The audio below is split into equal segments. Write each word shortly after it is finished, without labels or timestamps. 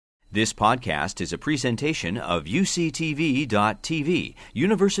This podcast is a presentation of UCTV.tv,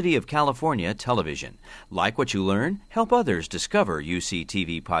 University of California Television. Like what you learn? Help others discover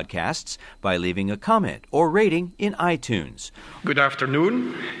UCTV podcasts by leaving a comment or rating in iTunes. Good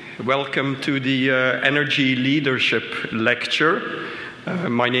afternoon. Welcome to the Energy Leadership Lecture.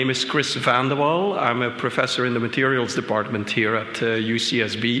 My name is Chris van de Waal. I'm a professor in the Materials Department here at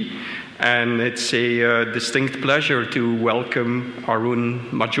UCSB. And it's a distinct pleasure to welcome Arun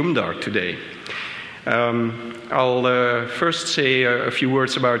Majumdar today. I'll first say a few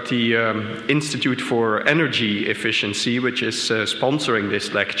words about the Institute for Energy Efficiency, which is sponsoring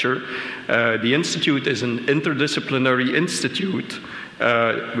this lecture. The Institute is an interdisciplinary institute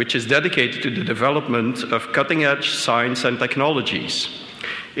which is dedicated to the development of cutting-edge science and technologies.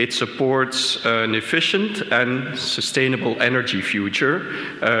 It supports an efficient and sustainable energy future,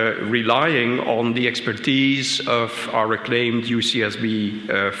 relying on the expertise of our acclaimed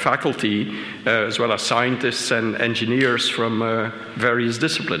UCSB faculty, as well as scientists and engineers from various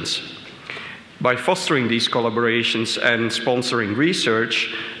disciplines. By fostering these collaborations and sponsoring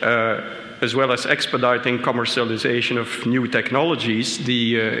research, as well as expediting commercialization of new technologies,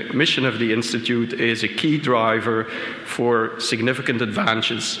 the mission of the Institute is a key driver for significant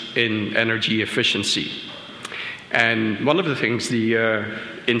advances in energy efficiency. And one of the things the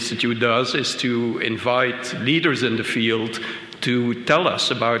Institute does is to invite leaders in the field to tell us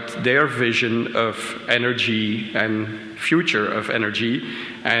about their vision of energy and future of energy.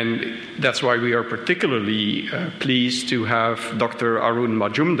 And that's why we are particularly pleased to have Dr. Arun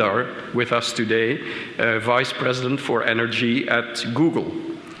Majumdar with us today, Vice President for Energy at Google.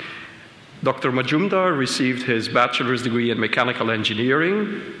 Dr. Majumdar received his bachelor's degree in mechanical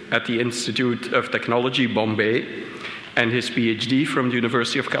engineering at the Institute of Technology, Bombay, and his PhD from the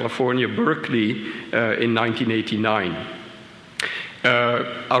University of California, Berkeley, in 1989.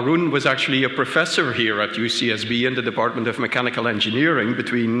 Arun was actually a professor here at UCSB in the Department of Mechanical Engineering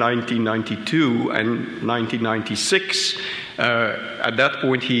between 1992 and 1996. At that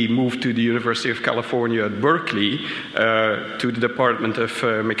point, he moved to the University of California at Berkeley to the Department of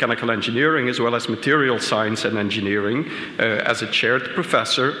Mechanical Engineering as well as Material Science and Engineering as a chaired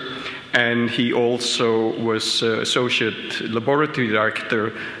professor. And he also was Associate Laboratory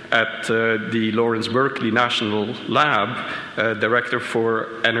Director at the Lawrence Berkeley National Lab, Director for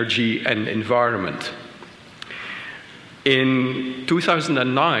Energy and Environment. In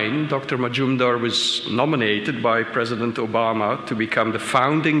 2009, Dr. Majumdar was nominated by President Obama to become the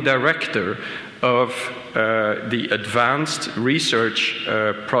founding director of the Advanced Research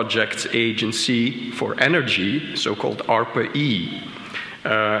Projects Agency for Energy, so-called ARPA-E.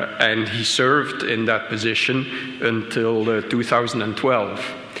 And he served in that position until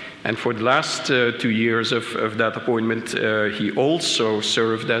 2012. And for the last 2 years of that appointment, he also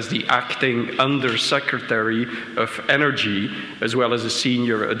served as the acting Undersecretary of Energy, as well as a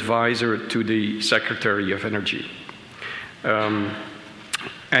senior advisor to the Secretary of Energy. And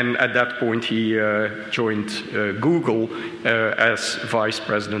at that point, he joined Google as Vice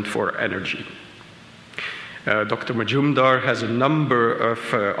President for Energy. Dr. Majumdar has a number of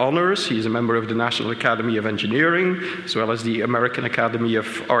honors. He's a member of the National Academy of Engineering, as well as the American Academy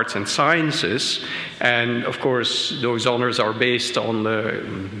of Arts and Sciences. And of course, those honors are based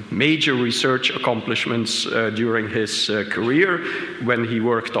on major research accomplishments during his career, when he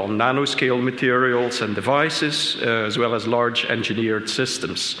worked on nanoscale materials and devices, as well as large engineered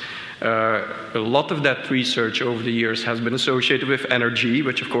systems. A lot of that research over the years has been associated with energy,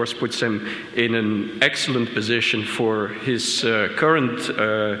 which of course puts him in an excellent position for his current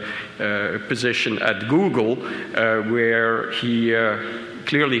position at Google, where he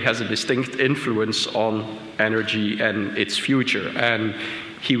clearly has a distinct influence on energy and its future. And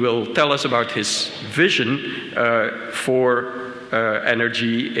he will tell us about his vision for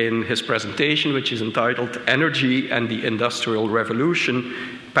energy in his presentation, which is entitled Energy and the Industrial Revolution,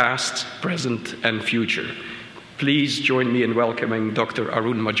 Past, Present, and Future. Please join me in welcoming Dr.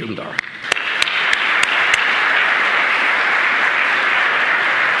 Arun Majumdar.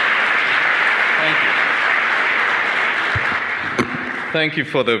 Thank you. Thank you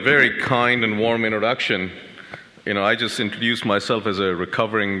for the very kind and warm introduction. You know, I just introduced myself as a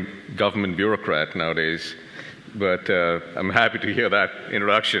recovering government bureaucrat nowadays, but I'm happy to hear that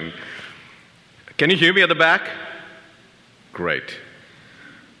introduction. Can you hear me at the back? Great.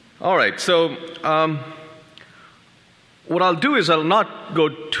 All right, so what I'll do is I'll not go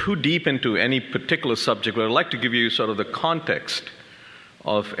too deep into any particular subject, but I'd like to give you sort of the context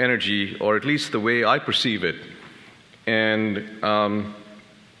of energy, or at least the way I perceive it, and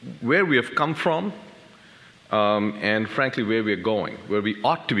where we have come from, and frankly, where we're going, where we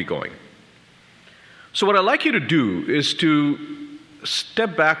ought to be going. So what I'd like you to do is to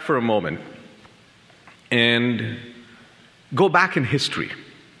step back for a moment and go back in history,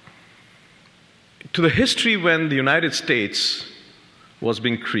 to the history when the United States was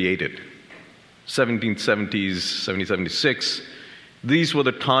being created, 1770s, 1776. These were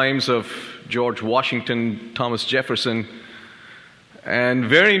the times of George Washington, Thomas Jefferson, and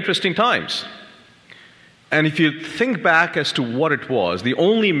very interesting times. And if you think back as to what it was, the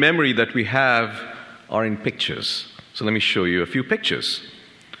only memory that we have are in pictures. So let me show you a few pictures.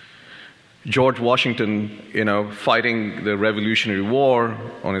 George Washington, fighting the Revolutionary War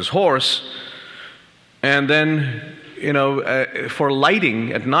on his horse. And then, for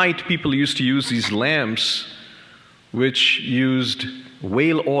lighting at night, people used to use these lamps which used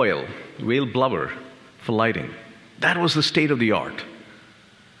whale oil, whale blubber for lighting. That was the state of the art.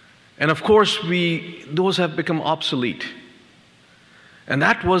 And of course, those have become obsolete. And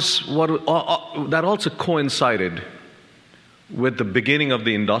that was that also coincided with the beginning of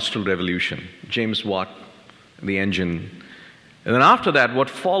the Industrial Revolution, James Watt, the engine. And then after that, what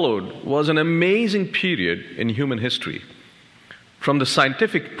followed was an amazing period in human history. From the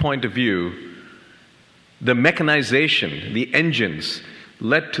scientific point of view, the mechanization, the engines,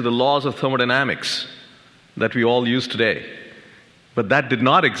 led to the laws of thermodynamics that we all use today. But that did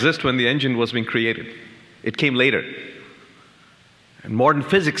not exist when the engine was being created. It came later. And modern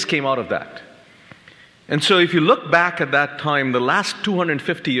physics came out of that. And so if you look back at that time, the last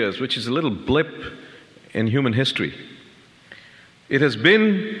 250 years, which is a little blip in human history, it has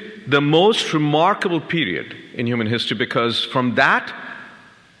been the most remarkable period in human history, because from that,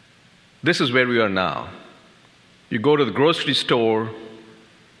 this is where we are now. You go to the grocery store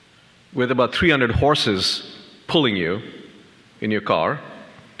with about 300 horses pulling you in your car,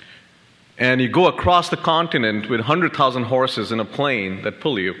 and you go across the continent with 100,000 horses in a plane that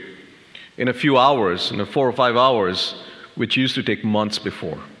pull you in a few hours, in 4 or 5 hours, which used to take months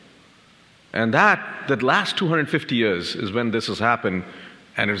before. And that last 250 years is when this has happened,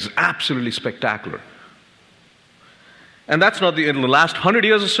 and it's absolutely spectacular. And that's not in the last 100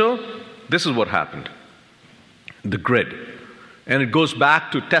 years or so. This is what happened. The grid. And it goes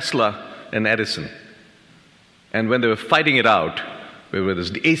back to Tesla and Edison. And when they were fighting it out, whether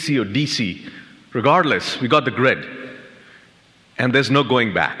it's the AC or DC, regardless, we got the grid. And there's no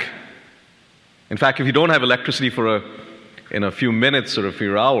going back. In fact, if you don't have electricity for a few minutes or a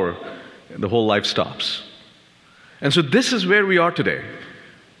few hours, the whole life stops. And so this is where we are today.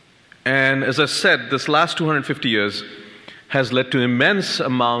 And as I said, this last 250 years has led to an immense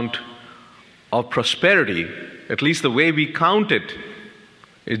amount of prosperity, at least the way we count it,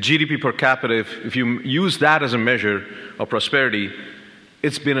 is GDP per capita. If you use that as a measure of prosperity,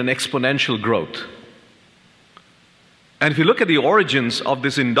 it's been an exponential growth. And if you look at the origins of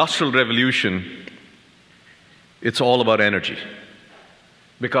this industrial revolution, it's all about energy.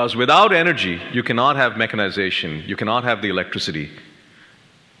 Because without energy, you cannot have mechanization, you cannot have the electricity.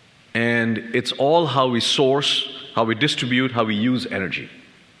 And it's all how we source, how we distribute, how we use energy.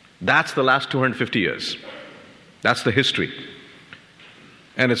 That's the last 250 years. That's the history.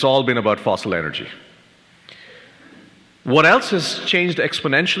 And it's all been about fossil energy. What else has changed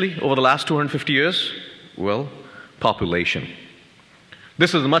exponentially over the last 250 years? Well, population.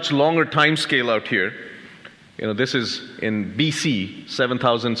 This is a much longer time scale out here. This is in BC,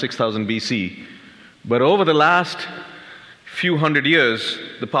 7,000, 6,000 BC. But over the last few hundred years,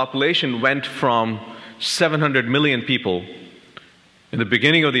 the population went from 700 million people in the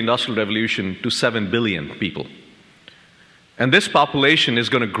beginning of the Industrial Revolution to 7 billion people. And this population is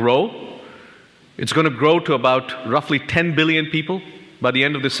going to grow. It's going to grow to about roughly 10 billion people by the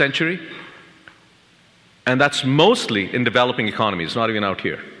end of this century. And that's mostly in developing economies, not even out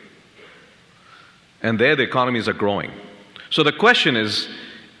here. And there the economies are growing. So the question is,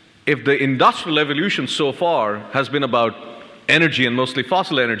 if the Industrial Revolution so far has been about energy and mostly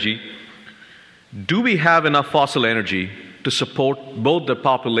fossil energy, do we have enough fossil energy to support both the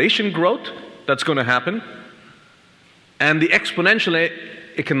population growth that's going to happen and the exponential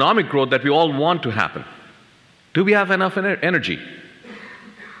economic growth that we all want to happen? Do we have enough energy?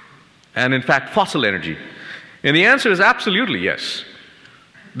 And in fact, fossil energy. And the answer is absolutely yes.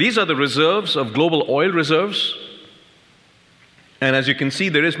 These are the reserves of global oil reserves. And as you can see,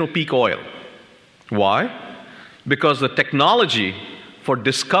 there is no peak oil. Why? Because the technology for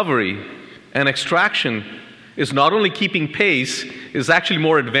discovery and extraction is not only keeping pace, is actually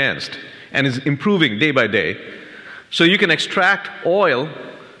more advanced and is improving day by day. So you can extract oil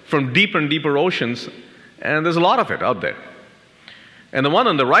from deeper and deeper oceans, and there's a lot of it out there. And the one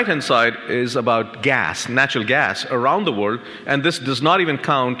on the right-hand side is about gas, natural gas, around the world, and this does not even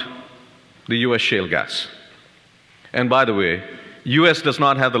count the U.S. shale gas. And by the way, U.S. does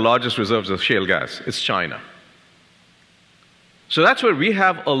not have the largest reserves of shale gas. It's China. So that's where we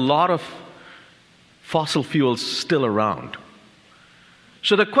have a lot of fossil fuels still around.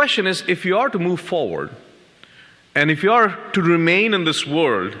 So the question is, if you are to move forward, and if you are to remain in this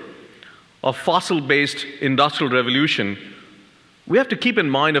world of fossil-based industrial revolution, we have to keep in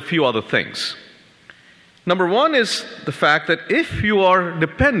mind a few other things. Number one is the fact that if you are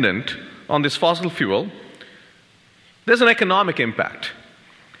dependent on this fossil fuel, there's an economic impact.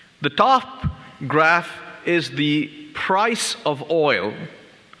 The top graph is the price of oil,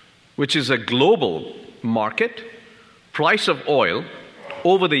 which is a global market, price of oil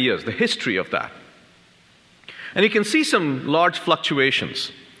over the years, the history of that. And you can see some large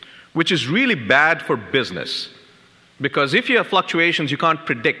fluctuations, which is really bad for business. Because if you have fluctuations, you can't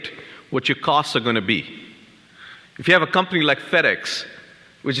predict what your costs are going to be. If you have a company like FedEx,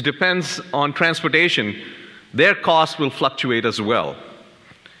 which depends on transportation, their costs will fluctuate as well.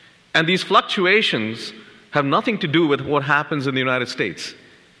 And these fluctuations have nothing to do with what happens in the United States.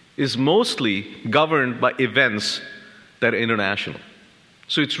 It's mostly governed by events that are international.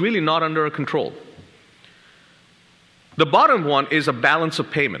 So it's really not under our control. The bottom one is a balance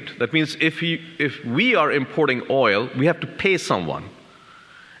of payment. That means if we are importing oil, we have to pay someone.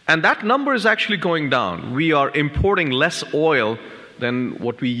 And that number is actually going down. We are importing less oil than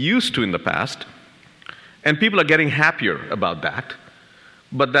what we used to in the past. And people are getting happier about that.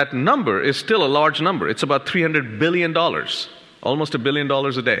 But that number is still a large number. It's about $300 billion, almost $1 billion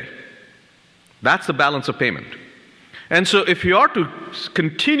a day. That's the balance of payment. And so if you are to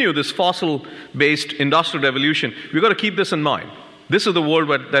continue this fossil-based industrial revolution, we've got to keep this in mind. This is the world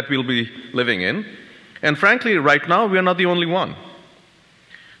that we'll be living in. And frankly, right now, we are not the only one.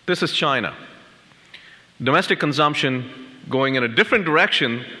 This is China. Domestic consumption going in a different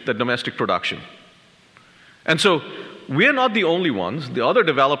direction than domestic production. And so we're not the only ones. The other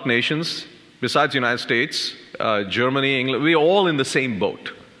developed nations, besides the United States, Germany, England, we're all in the same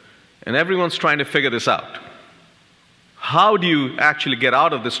boat. And everyone's trying to figure this out. How do you actually get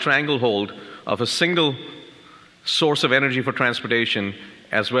out of the stranglehold of a single source of energy for transportation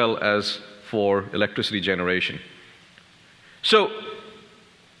as well as for electricity generation? So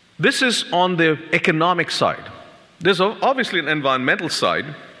this is on the economic side. There's obviously an environmental side,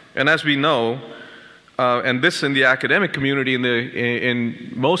 and as we know, and this in the academic community,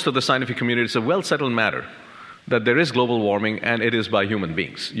 in most of the scientific community, it's a well-settled matter that there is global warming and it is by human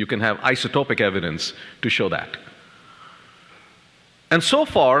beings. You can have isotopic evidence to show that. And so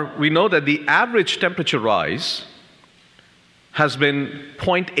far, we know that the average temperature rise has been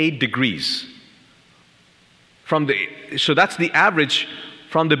 0.8 degrees. So that's the average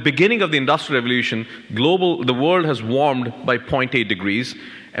from the beginning of the Industrial Revolution. The world has warmed by 0.8 degrees,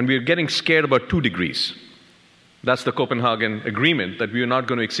 and we're getting scared about 2 degrees. That's the Copenhagen Agreement, that we are not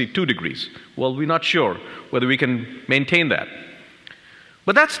going to exceed 2 degrees. Well, we're not sure whether we can maintain that.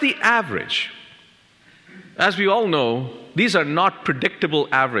 But that's the average. As we all know, these are not predictable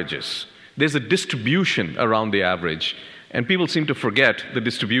averages. There's a distribution around the average, and people seem to forget the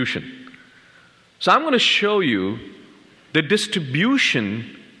distribution. So I'm going to show you the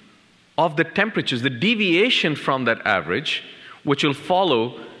distribution of the temperatures, the deviation from that average, which will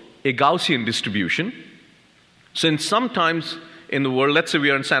follow a Gaussian distribution. Since sometimes in the world, let's say we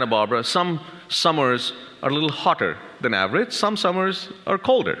are in Santa Barbara, some summers are a little hotter than average, some summers are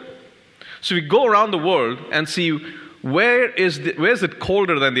colder. So we go around the world and see where is it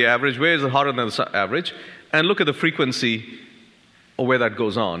colder than the average, where is it hotter than the average, and look at the frequency of where that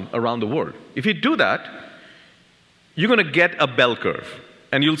goes on around the world. If you do that, you're going to get a bell curve.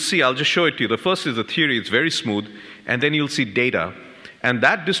 And you'll see, I'll just show it to you. The first is the theory, it's very smooth, and then you'll see data, and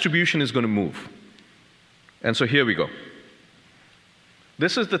that distribution is going to move. And so here we go.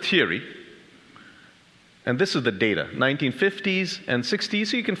 This is the theory, and this is the data, 1950s and 60s.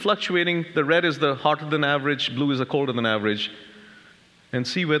 So you can fluctuating. The red is the hotter than average, blue is the colder than average, and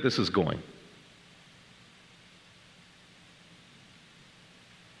see where this is going.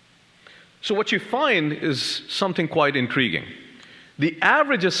 So what you find is something quite intriguing. The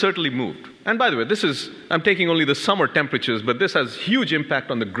average has certainly moved. And by the way, I'm taking only the summer temperatures, but this has huge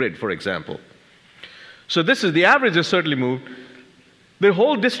impact on the grid, for example. So the average has certainly moved. The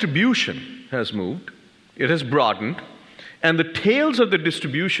whole distribution has moved. It has broadened. And the tails of the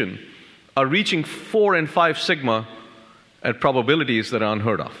distribution are reaching 4 and 5 sigma at probabilities that are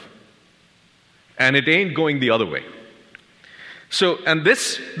unheard of. And it ain't going the other way. So,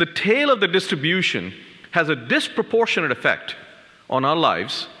 the tail of the distribution has a disproportionate effect on our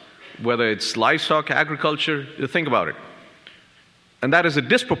lives, whether it's livestock, agriculture, think about it. And that is a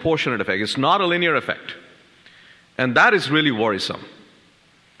disproportionate effect. It's not a linear effect. And that is really worrisome.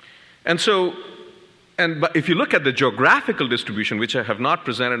 But if you look at the geographical distribution, which I have not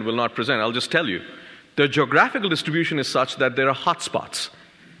presented and will not present, I'll just tell you, the geographical distribution is such that there are hotspots.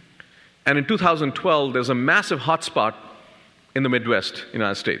 And in 2012, there's a massive hotspot in the Midwest,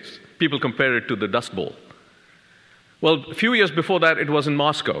 United States. People compare it to the Dust Bowl. Well, a few years before that, it was in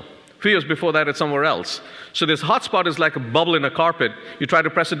Moscow. A few years before that, it's somewhere else. So this hotspot is like a bubble in a carpet. You try to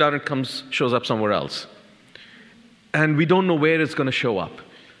press it down, it shows up somewhere else. And we don't know where it's going to show up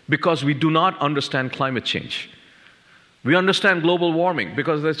because we do not understand climate change. We understand global warming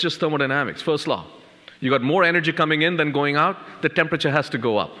because that's just thermodynamics, first law. You got more energy coming in than going out, the temperature has to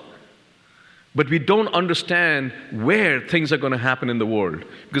go up. But we don't understand where things are going to happen in the world.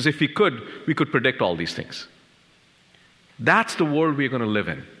 Because if we could predict all these things. That's the world we're going to live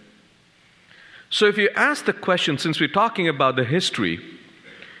in. So if you ask the question, since we're talking about the history,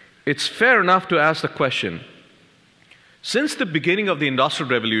 it's fair enough to ask the question, since the beginning of the Industrial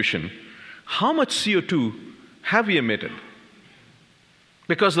Revolution, how much CO2 have we emitted?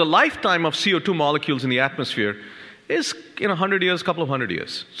 Because the lifetime of CO2 molecules in the atmosphere is 100 years, a couple of 100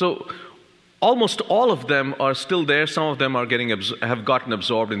 years. So almost all of them are still there. Some of them have gotten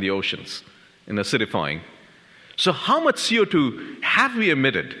absorbed in the oceans, in acidifying. So how much CO2 have we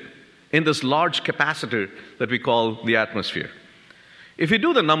emitted in this large capacitor that we call the atmosphere? If you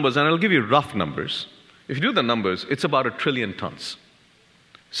do the numbers, and I'll give you rough numbers, if you do the numbers, it's about 1 trillion tons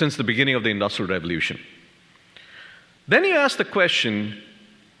since the beginning of the Industrial Revolution. Then you ask the question,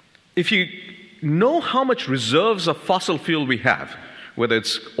 if you know how much reserves of fossil fuel we have, whether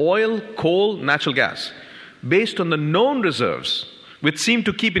it's oil, coal, natural gas, based on the known reserves, which seem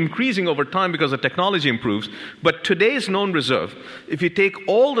to keep increasing over time because the technology improves, but today's known reserve, if you take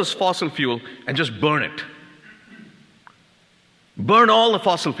all this fossil fuel and just burn it, burn all the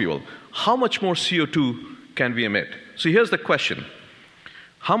fossil fuel, how much more CO2 can we emit? So here's the question.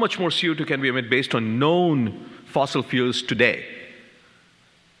 How much more CO2 can we emit based on known fossil fuels today?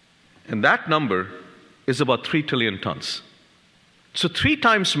 And that number is about 3 trillion tons. So 3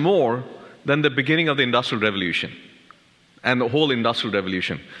 times more than the beginning of the Industrial Revolution and the whole Industrial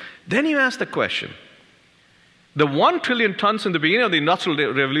Revolution. Then you ask the question, the 1 trillion tons in the beginning of the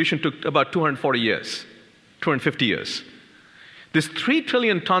Industrial Revolution took about 240 years, 250 years. This 3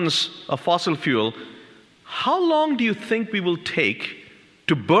 trillion tons of fossil fuel, how long do you think we will take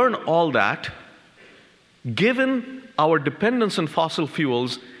to burn all that, given our dependence on fossil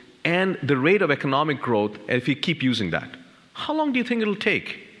fuels and the rate of economic growth, if we keep using that? How long do you think it'll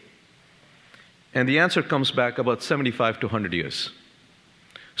take? And the answer comes back about 75 to 100 years.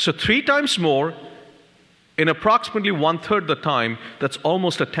 So 3 times more in approximately 1/3 the time, that's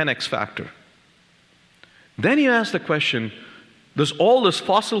almost a 10x factor. Then you ask the question, there's all this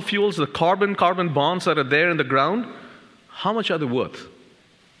fossil fuels, the carbon bonds that are there in the ground, how much are they worth?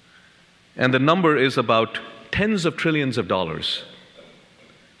 And the number is about tens of trillions of dollars.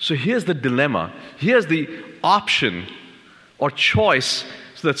 So here's the dilemma. Here's the option or choice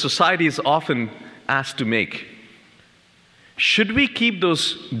that society is often asked to make. Should we keep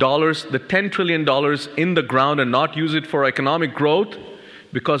those dollars, the $10 trillion in the ground and not use it for economic growth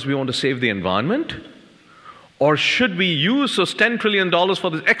because we want to save the environment? Or should we use those $10 trillion for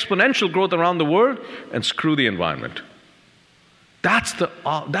this exponential growth around the world and screw the environment? That's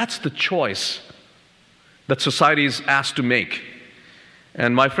the choice that society is asked to make.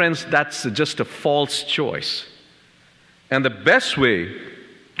 And my friends, that's just a false choice. And the best way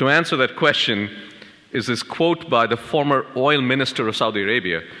to answer that question is this quote by the former oil minister of Saudi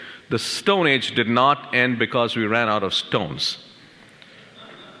Arabia: "The Stone Age did not end because we ran out of stones.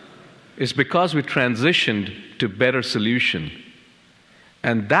 It's because we transitioned to better solution."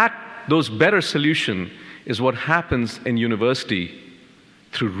 And those better solution is what happens in university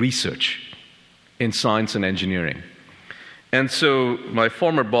through research in science and engineering. And so my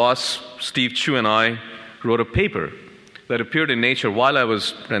former boss, Steve Chu, and I wrote a paper that appeared in Nature while I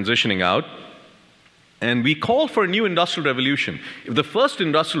was transitioning out. And we called for a new industrial revolution. If the first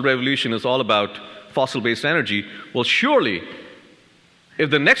industrial revolution is all about fossil-based energy, well, surely, if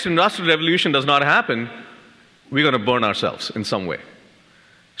the next industrial revolution does not happen, we're going to burn ourselves in some way.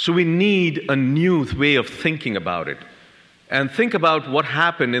 So we need a new way of thinking about it. And think about what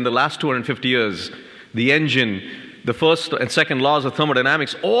happened in the last 250 years. The engine, the first and second laws of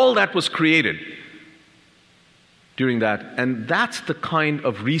thermodynamics, all that was created during that. And that's the kind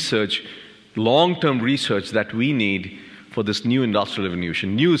of research, long-term research, that we need for this new industrial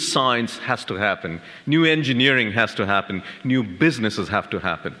revolution. New science has to happen. New engineering has to happen. New businesses have to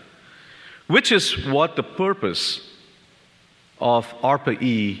happen. Which is what the purpose of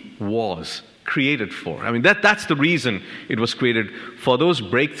ARPA-E was created for. I mean, that's the reason it was created, for those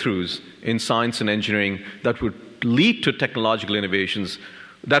breakthroughs in science and engineering that would lead to technological innovations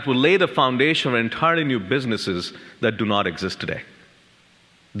that will lay the foundation for entirely new businesses that do not exist today.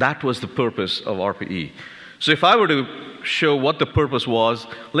 That was the purpose of ARPA-E. So if I were to show what the purpose was,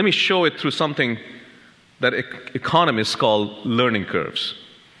 let me show it through something that economists call learning curves.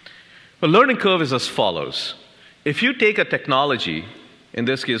 A learning curve is as follows. If you take a technology, in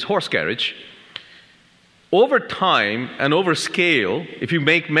this case horse carriage, over time and over scale, if you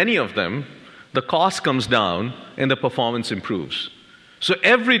make many of them, the cost comes down and the performance improves. So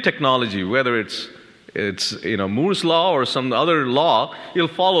every technology, whether it's Moore's law or some other law, you'll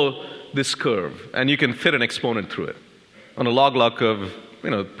follow this curve, and you can fit an exponent through it. On a log-log curve,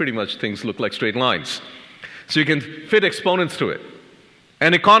 pretty much things look like straight lines. So you can fit exponents through it.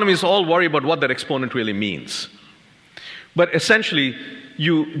 And economists all worry about what that exponent really means. But essentially,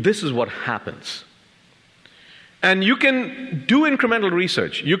 this is what happens. And you can do incremental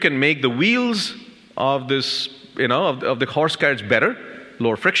research. You can make the wheels of this, of the horse carriage better,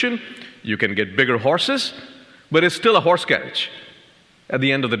 lower friction. You can get bigger horses, but it's still a horse carriage at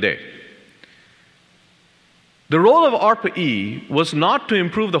the end of the day. The role of ARPA-E was not to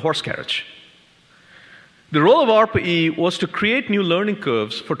improve the horse carriage. The role of ARPA-E was to create new learning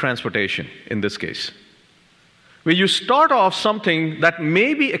curves for transportation, in this case, where you start off something that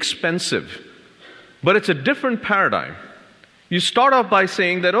may be expensive, but it's a different paradigm. You start off by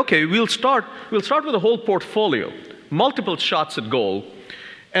saying that, okay, we'll start with a whole portfolio, multiple shots at goal,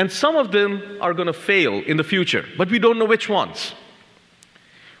 and some of them are going to fail in the future, but we don't know which ones.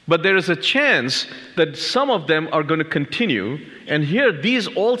 But there is a chance that some of them are going to continue, and here these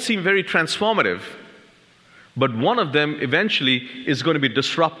all seem very transformative, but one of them eventually is going to be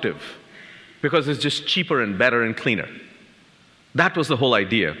disruptive because it's just cheaper and better and cleaner. That was the whole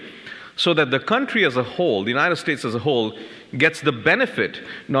idea. So that the country as a whole, the United States as a whole, gets the benefit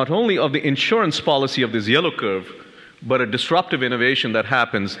not only of the insurance policy of this yellow curve, but a disruptive innovation that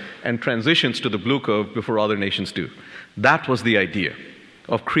happens and transitions to the blue curve before other nations do. That was the idea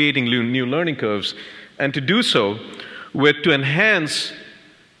of creating new learning curves, and to do so to enhance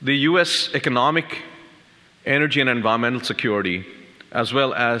the U.S. economic, energy, and environmental security, as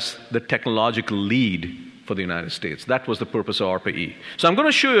well as the technological lead for the United States. That was the purpose of ARPA-E. So I'm going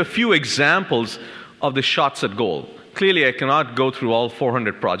to show you a few examples of the shots at goal. Clearly, I cannot go through all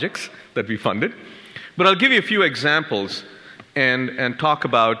 400 projects that we funded, but I'll give you a few examples and talk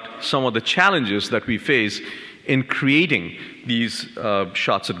about some of the challenges that we face in creating these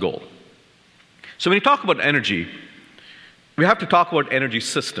shots at goal. So when you talk about energy, we have to talk about energy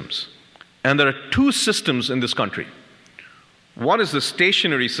systems. And there are two systems in this country. One is the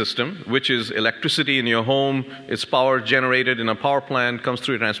stationary system, which is electricity in your home. It's power generated in a power plant, comes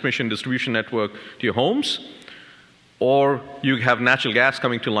through a transmission distribution network to your homes. Or you have natural gas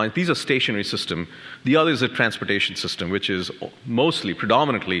coming to lines. These are stationary systems. The other is a transportation system, which is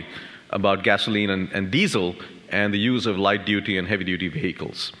predominantly about gasoline and diesel and the use of light-duty and heavy-duty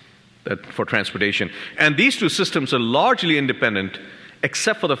vehicles for transportation. And these two systems are largely independent,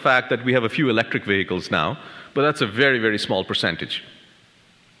 except for the fact that we have a few electric vehicles now, but that's a very, very small percentage.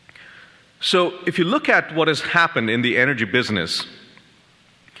 So if you look at what has happened in the energy business,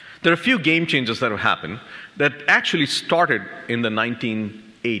 there are a few game changers that have happened that actually started in the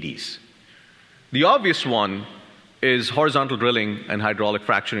 1980s. The obvious one is horizontal drilling and hydraulic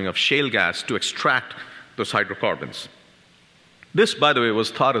fracturing of shale gas to extract those hydrocarbons. This, by the way,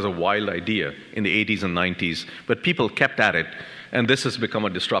 was thought as a wild idea in the 80s and 90s, but people kept at it, and this has become a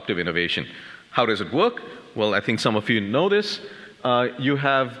disruptive innovation. How does it work? Well, I think some of you know this.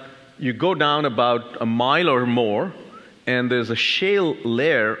 You go down about a mile or more, and there's a shale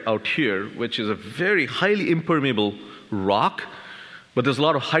layer out here, which is a very highly impermeable rock, but there's a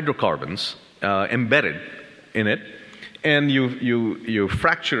lot of hydrocarbons embedded in it, and you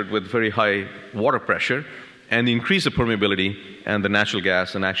fracture it with very high water pressure, and increase the permeability and the natural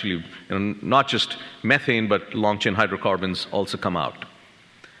gas, and actually not just methane, but long-chain hydrocarbons also come out.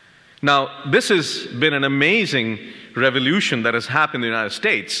 Now, this has been an amazing revolution that has happened in the United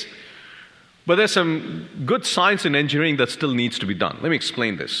States, but there's some good science and engineering that still needs to be done. Let me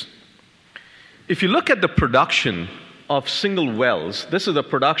explain this. If you look at the production of single wells, this is the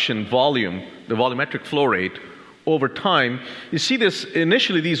production volume, the volumetric flow rate, over time, you see this,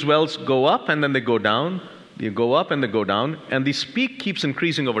 initially these wells go up and then they go down, they go up and they go down, and this peak keeps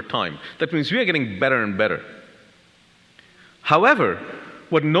increasing over time. That means we are getting better and better. However,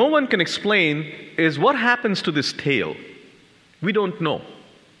 what no one can explain is what happens to this tail. We don't know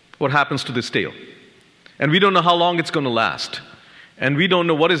what happens to this tail. And we don't know how long it's going to last. And we don't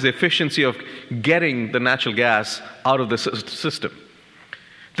know what is the efficiency of getting the natural gas out of the system.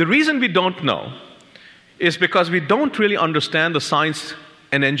 The reason we don't know is because we don't really understand the science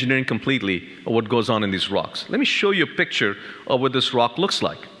and engineering completely of what goes on in these rocks. Let me show you a picture of what this rock looks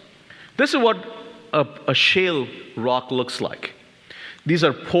like. This is what a shale rock looks like. These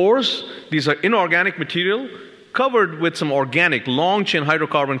are pores, these are inorganic material covered with some organic, long-chain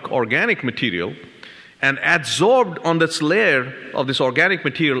hydrocarbon organic material, and adsorbed on this layer of this organic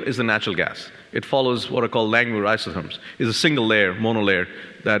material is the natural gas. It follows what are called Langmuir isotherms. It's a single layer, monolayer,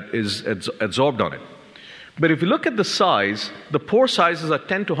 that is adsorbed on it. But if you look at the size, the pore sizes are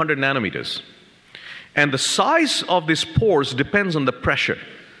 10 to 100 nanometers. And the size of these pores depends on the pressure.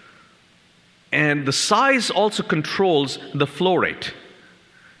 And the size also controls the flow rate,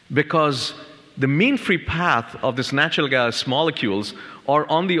 because the mean free path of this natural gas molecules are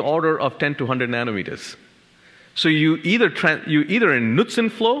on the order of 10 to 100 nanometers. So you either in Knudsen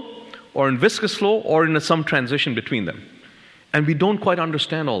flow, or in viscous flow, or in some transition between them. And we don't quite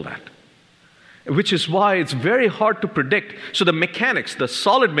understand all that, which is why it's very hard to predict. So the mechanics, the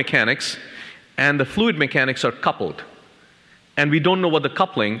solid mechanics and the fluid mechanics are coupled. And we don't know what the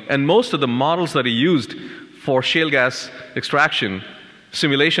coupling, and most of the models that are used for shale gas extraction,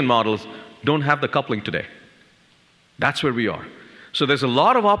 simulation models, don't have the coupling today. That's where we are. So there's a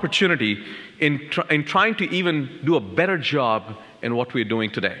lot of opportunity in trying to even do a better job in what we're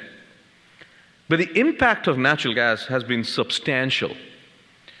doing today. But the impact of natural gas has been substantial.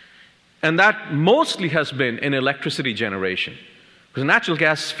 And that mostly has been in electricity generation. Because natural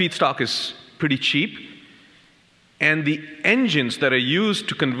gas feedstock is pretty cheap. And the engines that are used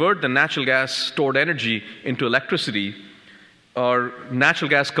to convert the natural gas stored energy into electricity are natural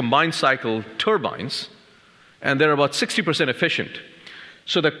gas combined cycle turbines. And they're about 60% efficient.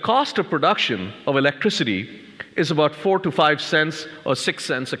 So the cost of production of electricity is about 4 to 5 cents or 6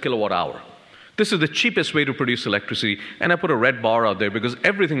 cents a kilowatt hour. This is the cheapest way to produce electricity, and I put a red bar out there because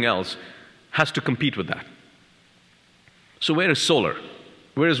everything else has to compete with that. So where is solar?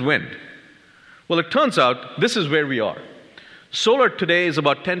 Where is wind? Well, it turns out this is where we are. Solar today is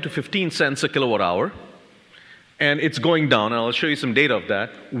about 10 to 15 cents a kilowatt hour, and it's going down, and I'll show you some data of that.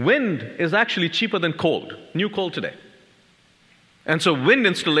 Wind is actually cheaper than coal, new coal today. And so wind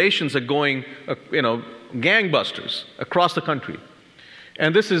installations are going, gangbusters across the country.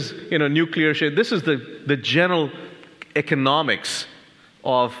 And this is, nuclear shade. This is the general economics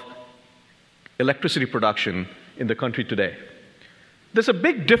of electricity production in the country today. There's a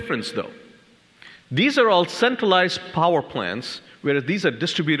big difference, though. These are all centralized power plants, whereas these are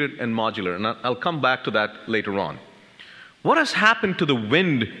distributed and modular. And I'll come back to that later on. What has happened to the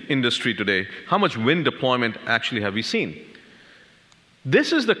wind industry today? How much wind deployment actually have we seen?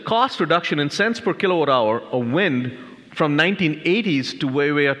 This is the cost reduction in cents per kilowatt hour of wind from 1980s to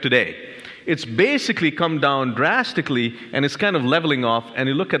where we are today. It's basically come down drastically, and it's kind of leveling off, and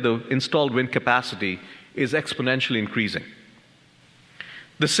you look at the installed wind capacity is exponentially increasing.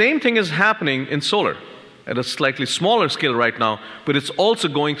 The same thing is happening in solar at a slightly smaller scale right now, but it's also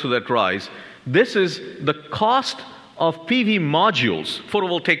going through that rise. This is the cost of PV modules,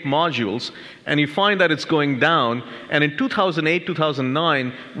 photovoltaic modules, and you find that it's going down. And in 2008,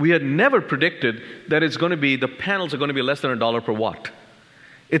 2009, we had never predicted that the panels are going to be less than $1 per watt.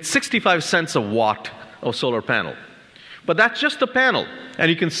 It's 65 cents a watt of solar panel. But that's just the panel. And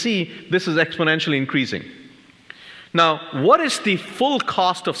you can see this is exponentially increasing. Now, what is the full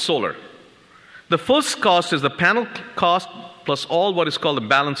cost of solar? The first cost is the panel cost plus all what is called the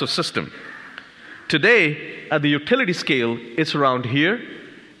balance of system. Today, at the utility scale, it's around here,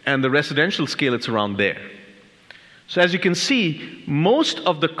 and the residential scale, it's around there. So as you can see, most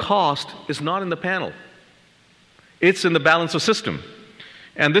of the cost is not in the panel. It's in the balance of system.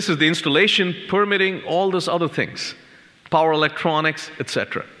 And this is the installation, permitting, all those other things, power electronics,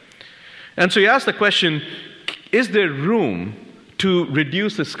 etc. And so you ask the question, is there room to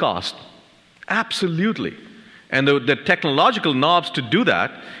reduce this cost? Absolutely. And the technological knobs to do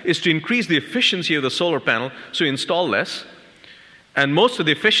that is to increase the efficiency of the solar panel, so you install less. And most of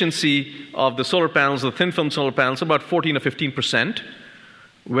the efficiency of the solar panels, the thin film solar panels, about 14 or 15%,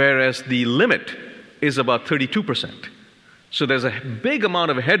 whereas the limit is about 32%. So there's a big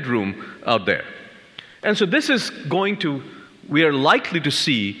amount of headroom out there. And so we are likely to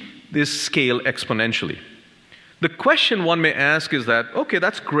see this scale exponentially. The question one may ask is that, okay,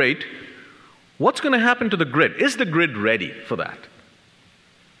 that's great. What's going to happen to the grid? Is the grid ready for that?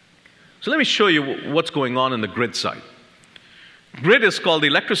 So let me show you what's going on the grid side. The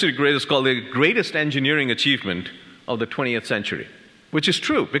electricity grid is called the greatest engineering achievement of the 20th century, which is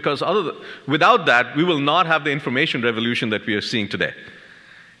true, because without that, we will not have the information revolution that we are seeing today.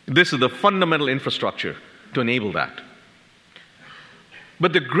 This is the fundamental infrastructure to enable that.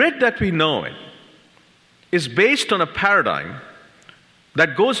 But the grid that we know is based on a paradigm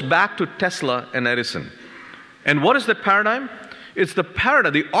that goes back to Tesla and Edison. And what is that paradigm? It's the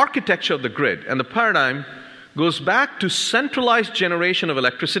paradigm, the architecture of the grid, and the paradigm goes back to centralized generation of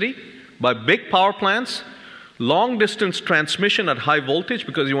electricity by big power plants, long-distance transmission at high voltage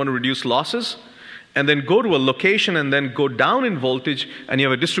because you want to reduce losses, and then go to a location and then go down in voltage, and you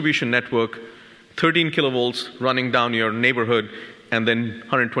have a distribution network, 13 kilovolts running down your neighborhood, and then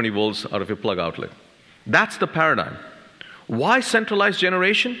 120 volts out of your plug outlet. That's the paradigm. Why centralized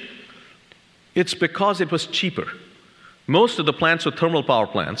generation? It's because it was cheaper. Most of the plants were thermal power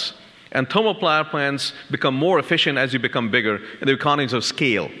plants, and thermal power plants become more efficient as you become bigger, and the economies of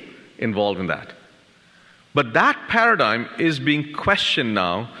scale involved in that. But that paradigm is being questioned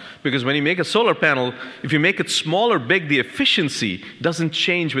now, because when you make a solar panel, if you make it small or big, the efficiency doesn't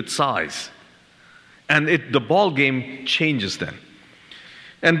change with size. And the ball game changes then.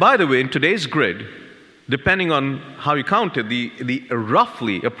 And by the way, in today's grid, depending on how you count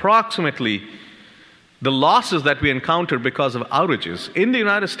it, approximately, the losses that we encounter because of outages in the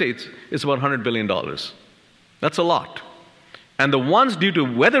United States is about $100 billion. That's a lot. And the ones due to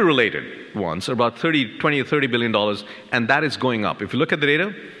weather-related ones are about $20 or $30 billion, and that is going up. If you look at the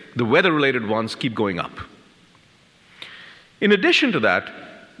data, the weather-related ones keep going up. In addition to that,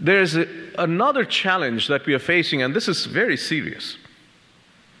 there's another challenge that we are facing, and this is very serious.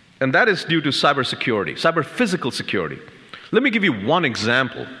 And that is due to cybersecurity, cyber-physical security. Let me give you one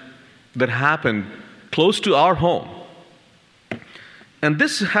example that happened close to our home. And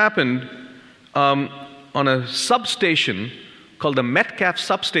this happened on a substation called the Metcalf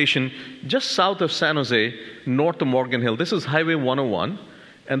Substation just south of San Jose, north of Morgan Hill. This is Highway 101,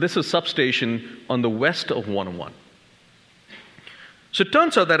 and this is substation on the west of 101. So it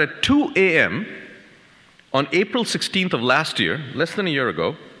turns out that at 2 a.m. on April 16th of last year, less than a year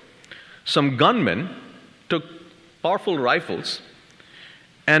ago, some gunmen took powerful rifles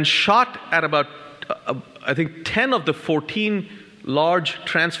and shot at about, I think, 10 of the 14 large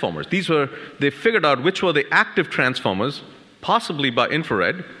transformers. They figured out which were the active transformers, possibly by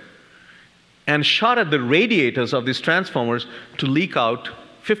infrared, and shot at the radiators of these transformers to leak out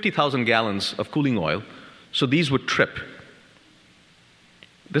 50,000 gallons of cooling oil, so these would trip.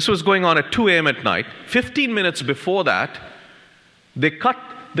 This was going on at 2 a.m. at night. 15 minutes before that, they cut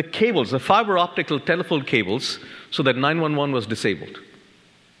the cables, the fiber optical telephone cables, so that 911 was disabled.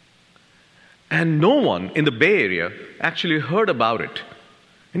 And no one in the Bay Area actually heard about it.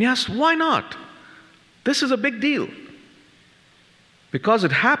 And you ask, why not? This is a big deal. Because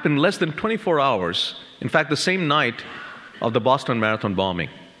it happened less than 24 hours, in fact, the same night of the Boston Marathon bombing.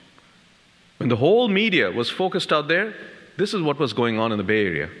 When the whole media was focused out there, this is what was going on in the Bay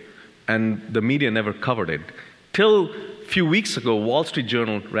Area. And the media never covered it. Till a few weeks ago, Wall Street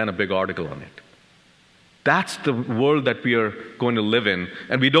Journal ran a big article on it. That's the world that we are going to live in.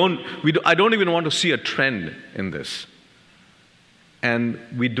 And I don't even want to see a trend in this. And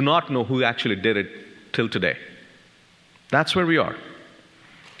we do not know who actually did it till today. That's where we are.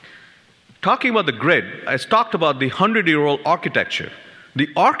 Talking about the grid, I talked about the 100-year-old architecture. The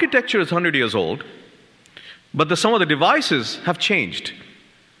architecture is 100 years old, but some of the devices have changed.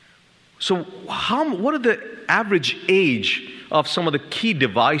 So what are the average age of some of the key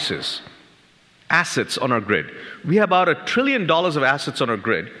devices, assets on our grid? We have about $1 trillion of assets on our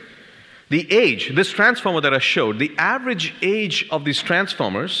grid. The age, this transformer that I showed, the average age of these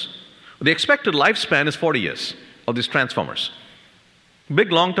transformers, the expected lifespan is 40 years of these transformers.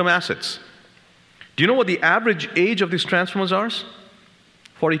 Big long-term assets. Do you know what the average age of these transformers are?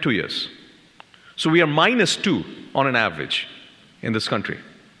 42 years. So we are -2 on an average in this country.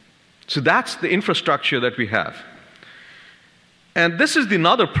 So that's the infrastructure that we have. And this is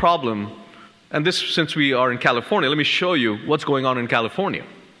another problem, and this, since we are in California, let me show you what's going on in California.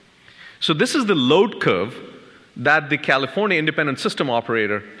 So this is the load curve that the California Independent System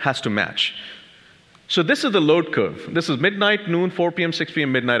Operator has to match. So this is the load curve. This is midnight, noon, 4 p.m., 6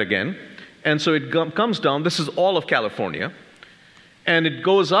 p.m., midnight again. And so it comes down. This is all of California. And it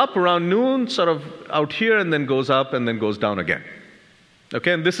goes up around noon, sort of out here, and then goes up and then goes down again.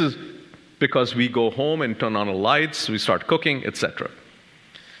 Okay, and this is because we go home and turn on the lights, we start cooking, etc.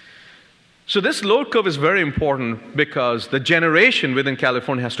 So this load curve is very important because the generation within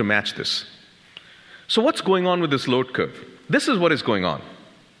California has to match this. So what's going on with this load curve? This is what is going on.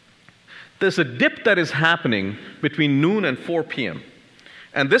 there's a dip that is happening between noon and 4 p.m.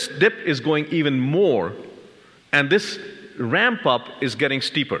 And this dip is going even more, and this ramp up is getting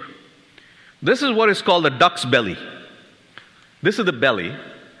steeper. This is what is called the duck's belly. This is the belly,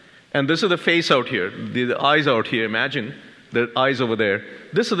 and this is the face out here, the eyes out here. Imagine the eyes over there.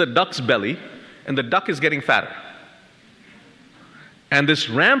 This is the duck's belly, and the duck is getting fatter. And this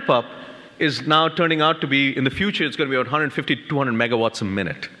ramp up is now turning out to be, in the future, it's going to be about 150 to 200 megawatts a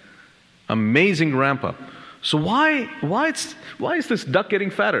minute. Amazing ramp up. So why is this duck getting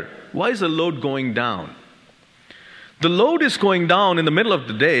fatter? Why is the load going down? The load is going down in the middle of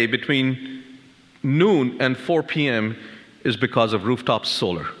the day between noon and 4 p.m. is because of rooftop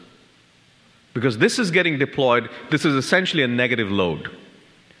solar. Because this is getting deployed, this is essentially a negative load.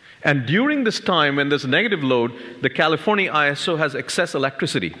 And during this time, when there's a negative load, the California ISO has excess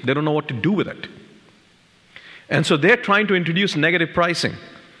electricity. They don't know what to do with it. And so they're trying to introduce negative pricing.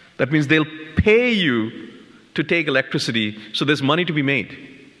 That means they'll pay you to take electricity, so there's money to be made.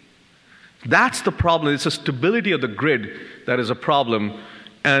 That's the problem. It's the stability of the grid that is a problem.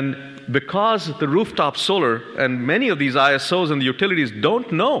 And because the rooftop solar, and many of these ISOs and the utilities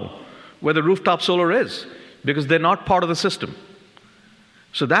don't know where the rooftop solar is, because they're not part of the system.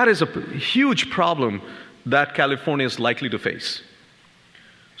 So that is a huge problem that California is likely to face.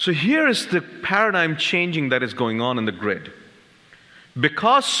 So here is the paradigm changing that is going on in the grid.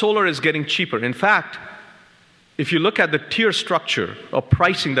 Because solar is getting cheaper, in fact, if you look at the tier structure of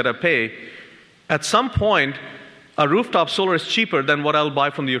pricing that I pay, at some point, a rooftop solar is cheaper than what I'll buy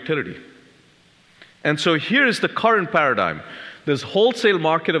from the utility. And so here is the current paradigm. There's wholesale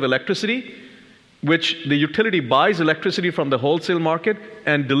market of electricity, which the utility buys electricity from the wholesale market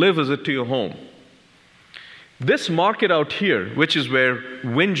and delivers it to your home. This market out here, which is where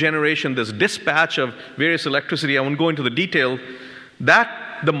wind generation, this dispatch of various electricity, I won't go into the detail,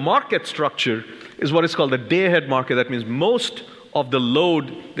 that the market structure is what is called the day-ahead market. That means most of the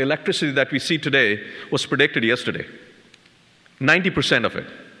load, the electricity that we see today, was predicted yesterday. 90% of it.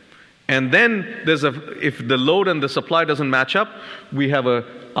 And then if the load and the supply doesn't match up, we have a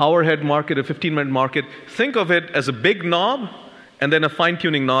hour-ahead market, a 15-minute market. Think of it as a big knob and then a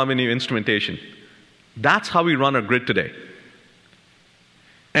fine-tuning knob in your instrumentation. That's how we run our grid today.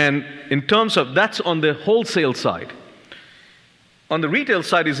 And in terms of, that's on the wholesale side. On the retail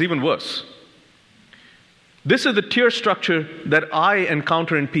side is even worse. This is the tier structure that I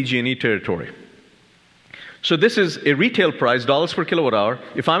encounter in PG&E territory. So this is a retail price, dollars per kilowatt hour.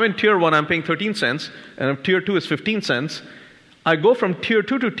 If I'm in tier 1, I'm paying 13 cents, and if tier 2 is 15 cents. I go from tier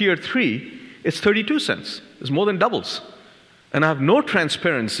 2 to tier 3, it's 32 cents. It's more than doubles. And I have no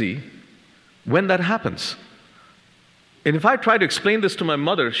transparency when that happens. And if I try to explain this to my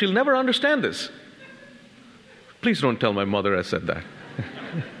mother, she'll never understand this. Please don't tell my mother I said that.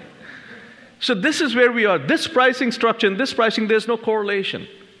 So this is where we are. This pricing structure and this pricing, there's no correlation.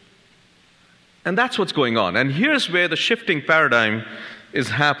 And that's what's going on. And here's where the shifting paradigm is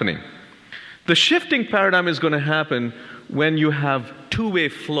happening. The shifting paradigm is going to happen when you have two-way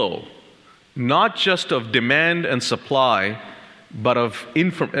flow, not just of demand and supply, but of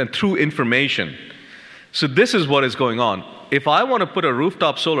through information. So this is what is going on. If I want to put a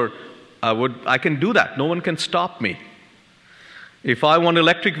rooftop solar, I can do that. No one can stop me. If I want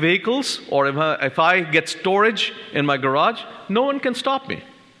electric vehicles, or if I get storage in my garage, no one can stop me.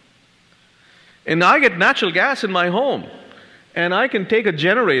 And I get natural gas in my home, and I can take a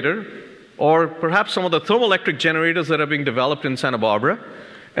generator, or perhaps some of the thermoelectric generators that are being developed in Santa Barbara,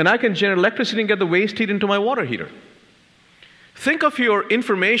 and I can generate electricity and get the waste heat into my water heater. Think of your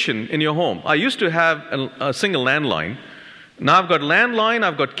information in your home. I used to have a single landline. Now I've got landline,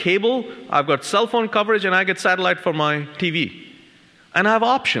 I've got cable, I've got cell phone coverage, and I get satellite for my TV. And I have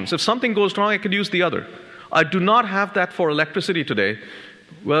options. If something goes wrong, I could use the other. I do not have that for electricity today.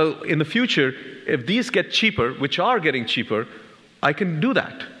 Well, in the future, if these get cheaper, which are getting cheaper, I can do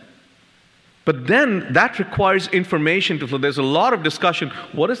that. But then that requires information to flow. There's a lot of discussion.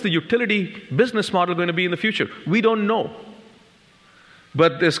 What is the utility business model going to be in the future? We don't know.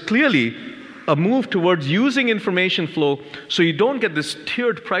 But there's clearly a move towards using information flow so you don't get this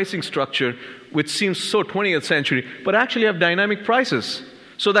tiered pricing structure, which seems so 20th century, but actually have dynamic prices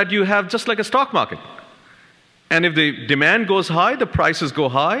so that you have just like a stock market. And if the demand goes high, the prices go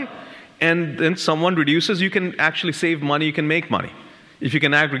high, and then someone reduces, you can actually save money, you can make money, if you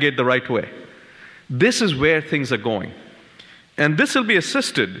can aggregate the right way. This is where things are going. And this will be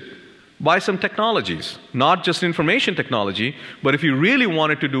assisted by some technologies, not just information technology, but if you really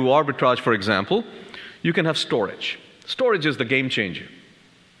wanted to do arbitrage, for example, you can have storage. Storage is the game changer.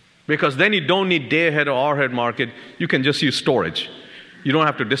 Because then you don't need day-ahead or hour-ahead market, you can just use storage. You don't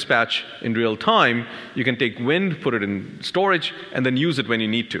have to dispatch in real time. You can take wind, put it in storage, and then use it when you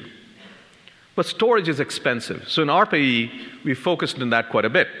need to. But storage is expensive. So in ARPA-E, we focused on that quite a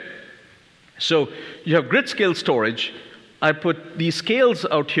bit. So you have grid scale storage. I put these scales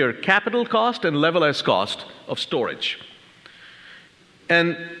out here, capital cost and levelized cost of storage.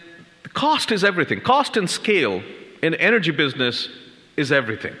 And cost is everything. Cost and scale in energy business is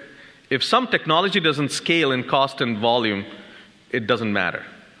everything. If some technology doesn't scale in cost and volume, it doesn't matter.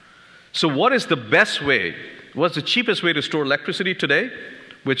 So what is the best way? What's the cheapest way to store electricity today,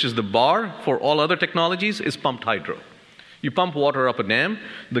 which is the bar for all other technologies, is pumped hydro. You pump water up a dam.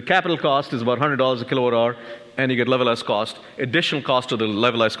 The capital cost is about $100 a kilowatt hour, and you get levelized cost, additional cost to the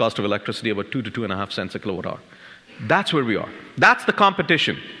levelized cost of electricity, about 2 to 2.5 cents a kilowatt hour. That's where we are. That's the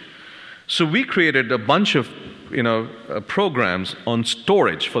competition. So we created a bunch of programs on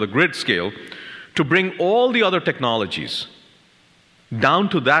storage for the grid scale to bring all the other technologies down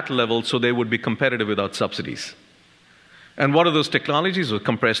to that level so they would be competitive without subsidies. And what are those technologies? With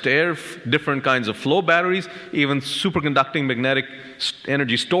compressed air, different kinds of flow batteries, even superconducting magnetic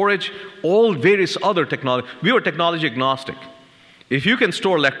energy storage, all various other technology. We were technology agnostic. If you can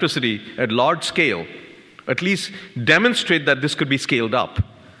store electricity at large scale, at least demonstrate that this could be scaled up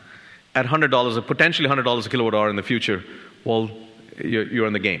at $100, or potentially $100 a kilowatt hour in the future, well, you're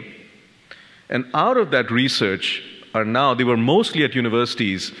in the game. And out of that research are now, they were mostly at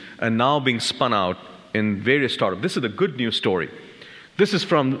universities and now being spun out in various startups. This is the good news story. This is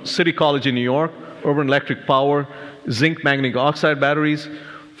from City College in New York, Urban Electric Power, zinc manganese oxide batteries.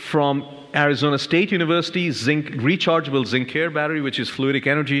 From Arizona State University, rechargeable zinc air battery, which is fluidic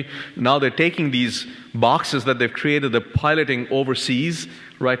energy. Now they're taking these boxes that they've created, they're piloting overseas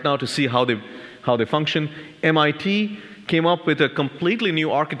right now to see how they function. MIT came up with a completely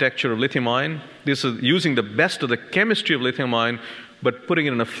new architecture of lithium-ion. This is using the best of the chemistry of lithium-ion, but putting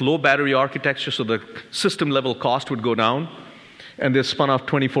it in a flow battery architecture so the system-level cost would go down. And they spun off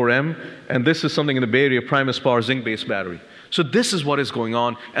 24M, and this is something in the Bay Area, Primus Power zinc-based battery. So this is what is going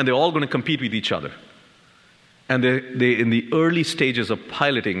on, and they're all going to compete with each other. And they're in the early stages of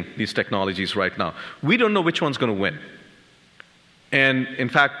piloting these technologies right now. We don't know which one's going to win. And in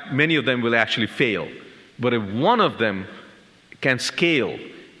fact, many of them will actually fail. But if one of them can scale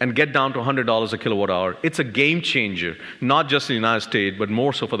and get down to $100 a kilowatt hour, it's a game changer, not just in the United States, but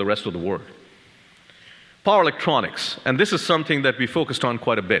more so for the rest of the world. Power electronics, and this is something that we focused on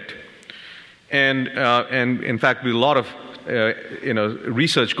quite a bit. And in fact, with a lot of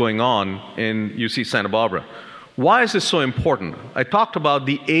research going on in UC Santa Barbara. Why is this so important? I talked about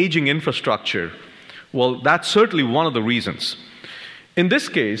the aging infrastructure. Well, that's certainly one of the reasons. In this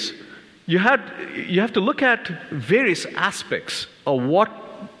case, you have to look at various aspects of what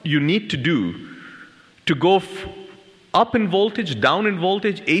you need to do to go up in voltage, down in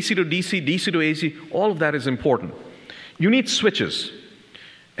voltage, AC to DC, DC to AC. All of that is important. You need switches.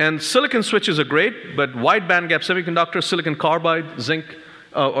 And silicon switches are great, but wide bandgap semiconductor, silicon carbide, zinc,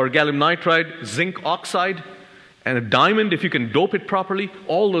 or gallium nitride, zinc oxide, and a diamond, if you can dope it properly,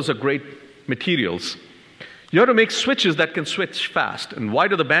 all those are great materials. You have to make switches that can switch fast. And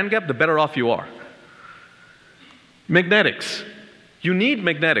wider the bandgap, the better off you are. Magnetics. You need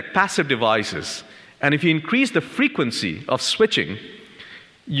magnetic, passive devices. And if you increase the frequency of switching,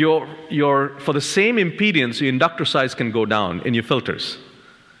 for the same impedance, your inductor size can go down in your filters.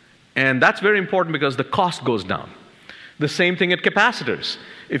 And that's very important because the cost goes down. The same thing at capacitors.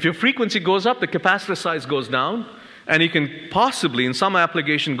 If your frequency goes up, the capacitor size goes down, and you can possibly, in some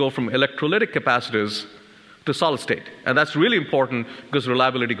application, go from electrolytic capacitors to solid state. And that's really important because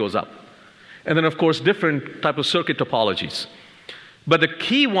reliability goes up. And then, of course, different type of circuit topologies. But the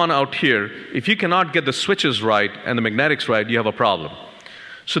key one out here, if you cannot get the switches right and the magnetics right, you have a problem.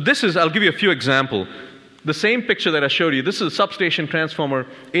 So I'll give you a few examples. The same picture that I showed you, this is a substation transformer,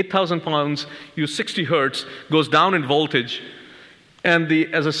 8,000 pounds, use 60 hertz, goes down in voltage, and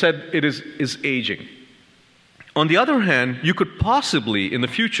as I said, it is aging. On the other hand, you could possibly, in the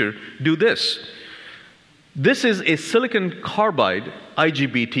future, do this. This is a silicon carbide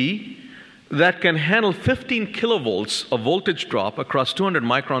IGBT that can handle 15 kilovolts of voltage drop across 200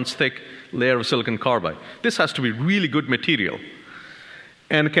 microns thick layer of silicon carbide. This has to be really good material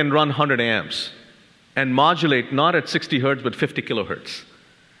and can run 100 amps. And modulate not at 60 hertz, but 50 kilohertz.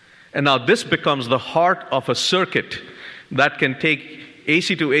 And now this becomes the heart of a circuit that can take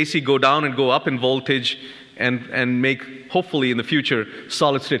AC to AC, go down and go up in voltage, and make, hopefully in the future,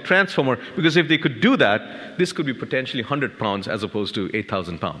 solid-state transformer. Because if they could do that, this could be potentially 100 pounds as opposed to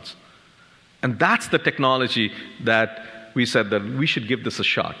 8,000 pounds. And that's the technology that we said that we should give this a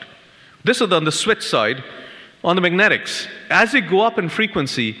shot. This is on the switch side. On the magnetics, as they go up in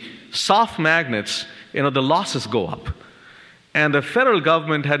frequency, soft magnets, the losses go up. And the federal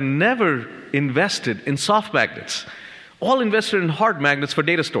government had never invested in soft magnets, all invested in hard magnets for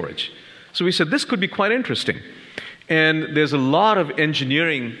data storage. So we said this could be quite interesting. And there's a lot of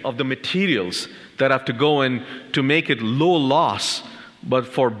engineering of the materials that have to go in to make it low loss, but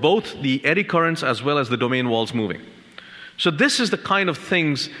for both the eddy currents as well as the domain walls moving. So this is the kind of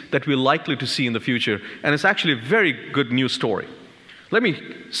things that we're likely to see in the future, and it's actually a very good news story. Let me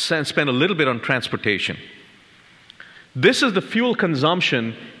spend a little bit on transportation. This is the fuel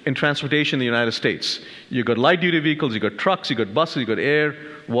consumption in transportation in the United States. You've got light-duty vehicles, you've got trucks, you've got buses, you've got air,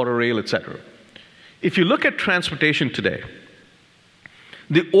 water, rail, etc. If you look at transportation today,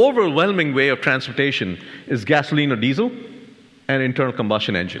 the overwhelming way of transportation is gasoline or diesel and internal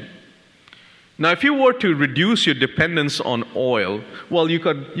combustion engine. Now, if you were to reduce your dependence on oil, well, you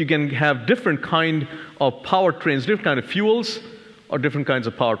can have different kind of powertrains, different kind of fuels, or different kinds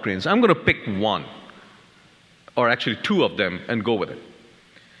of powertrains. I'm going to pick one, or actually two of them, and go with it.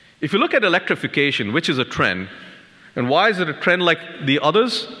 If you look at electrification, which is a trend, and why is it a trend like the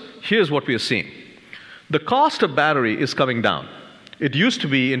others? Here's what we are seeing. The cost of battery is coming down. It used to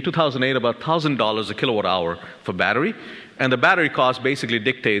be, in 2008, about $1,000 a kilowatt hour for battery, and the battery cost basically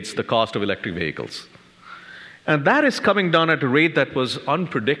dictates the cost of electric vehicles. And that is coming down at a rate that was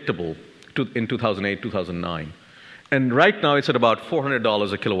unpredictable in 2008, 2009. And right now, it's at about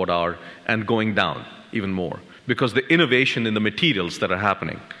 $400 a kilowatt hour and going down even more because the innovation in the materials that are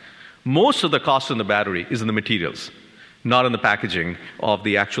happening. Most of the cost in the battery is in the materials, not in the packaging of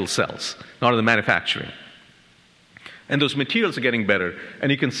the actual cells, not in the manufacturing. And those materials are getting better,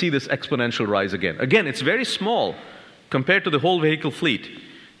 and you can see this exponential rise again. Again, it's very small compared to the whole vehicle fleet.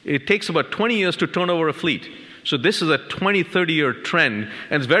 It takes about 20 years to turn over a fleet. So this is a 20, 30-year trend,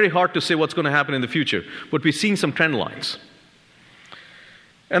 and it's very hard to say what's going to happen in the future. But we're seeing some trend lines.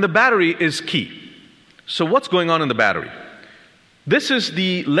 And the battery is key. So what's going on in the battery? This is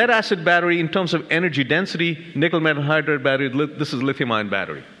the lead-acid battery in terms of energy density, nickel metal hydride battery. This is lithium-ion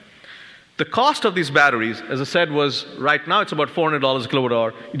battery. The cost of these batteries, as I said, was right now it's about $400 a kilowatt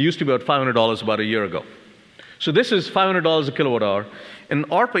hour. It used to be about $500 about a year ago. So this is $500 a kilowatt hour. And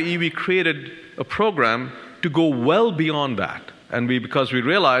ARPA-E created a program to go well beyond that. And because we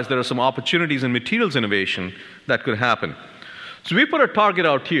realized there are some opportunities in materials innovation that could happen. So we put a target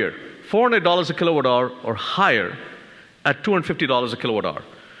out here, $400 a kilowatt hour or higher at $250 a kilowatt hour.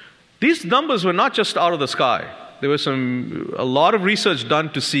 These numbers were not just out of the sky. There was a lot of research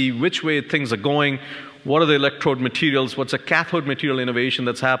done to see which way things are going, what are the electrode materials, what's a cathode material innovation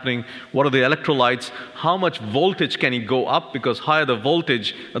that's happening, what are the electrolytes, how much voltage can it go up, because higher the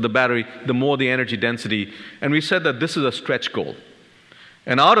voltage of the battery, the more the energy density. And we said that this is a stretch goal.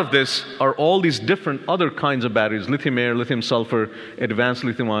 And out of this are all these different other kinds of batteries, lithium air, lithium sulfur, advanced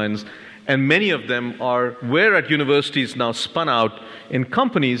lithium ions, and many of them were at universities now spun out in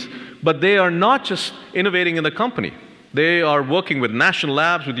companies, but they are not just innovating in the company. They are working with national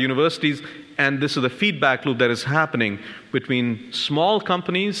labs, with universities, and this is the feedback loop that is happening between small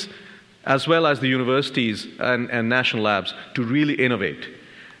companies as well as the universities and national labs to really innovate.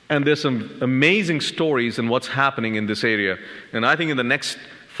 And there's some amazing stories in what's happening in this area. And I think in the next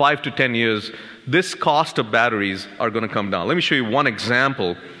 5 to 10 years, this cost of batteries are going to come down. Let me show you one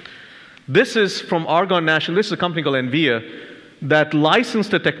example. This is from Argonne National. This is a company called NVIA that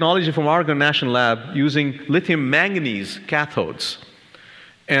licensed a technology from Argonne National Lab using lithium manganese cathodes.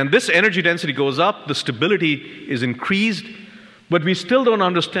 And this energy density goes up, the stability is increased, but we still don't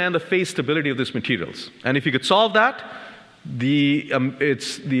understand the phase stability of these materials. And if you could solve that, the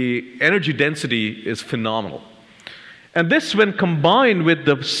energy density is phenomenal. And this, when combined with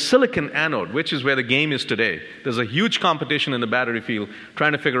the silicon anode, which is where the game is today, there's a huge competition in the battery field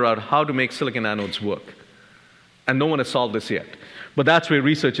trying to figure out how to make silicon anodes work. And no one has solved this yet. But that's where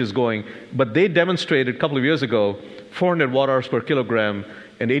research is going. But they demonstrated a couple of years ago 400 watt-hours per kilogram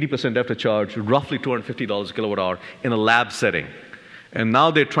and 80% depth of charge, roughly $250 a kilowatt hour in a lab setting. And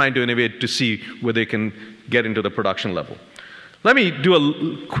now they're trying to innovate to see where they can get into the production level. Let me do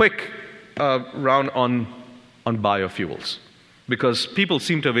a quick round on biofuels, because people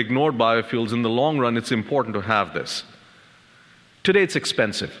seem to have ignored biofuels. In the long run, it's important to have this. Today, it's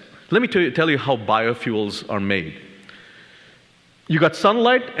expensive. Let me tell you how biofuels are made. You got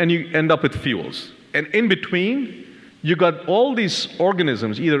sunlight, and you end up with fuels. And in between, you got all these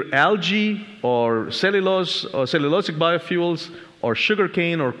organisms, either algae or cellulose or cellulosic biofuels or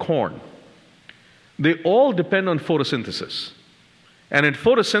sugarcane or corn. They all depend on photosynthesis. And in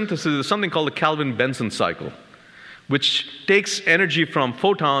photosynthesis, there's something called the Calvin-Benson cycle, which takes energy from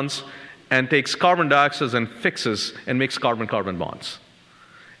photons and takes carbon dioxide and fixes and makes carbon-carbon bonds.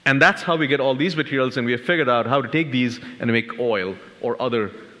 And that's how we get all these materials, and we have figured out how to take these and make oil or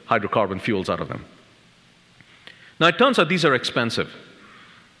other hydrocarbon fuels out of them. Now, it turns out these are expensive.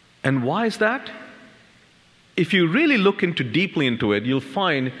 And why is that? If you really look deeply into it, you'll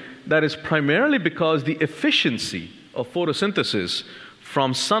find that it's primarily because the efficiency of photosynthesis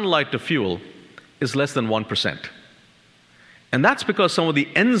from sunlight to fuel is less than 1%. And that's because some of the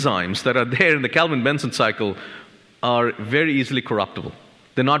enzymes that are there in the Calvin-Benson cycle are very easily corruptible.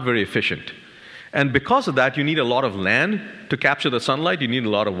 They're not very efficient. And because of that, you need a lot of land to capture the sunlight, you need a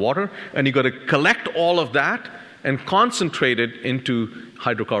lot of water, and you've got to collect all of that and concentrate it into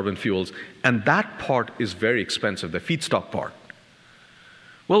hydrocarbon fuels. And that part is very expensive, the feedstock part.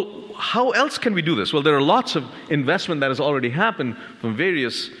 Well, how else can we do this? Well, there are lots of investment that has already happened from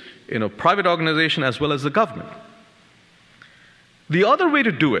various private organizations as well as the government. The other way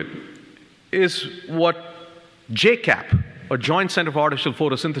to do it is what JCAP, or Joint Center for Artificial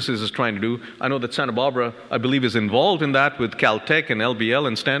Photosynthesis, is trying to do. I know that Santa Barbara, I believe, is involved in that with Caltech and LBL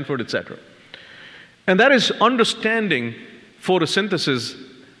and Stanford, etc. And that is understanding photosynthesis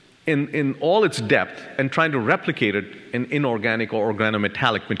in all its depth and trying to replicate it in inorganic or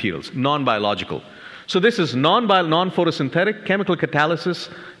organometallic materials, non-biological. So this is non-photosynthetic, chemical catalysis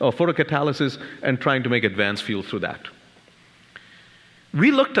or photocatalysis, and trying to make advanced fuel through that.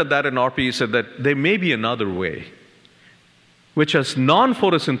 We looked at that in RPE and said that there may be another way, which is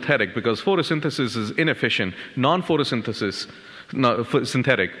non-photosynthetic, because photosynthesis is inefficient,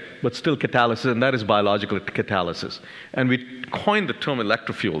 synthetic, but still catalysis, and that is biological catalysis. And we coined the term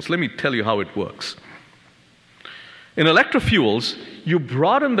electrofuels. Let me tell you how it works. In electrofuels, you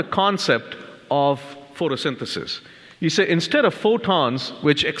broaden the concept of photosynthesis. You say, instead of photons,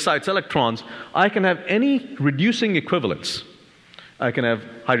 which excites electrons, I can have any reducing equivalents. I can have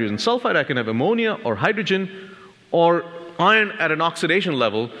hydrogen sulfide, I can have ammonia or hydrogen, or iron at an oxidation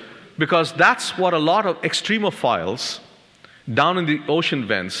level, because that's what a lot of extremophiles down in the ocean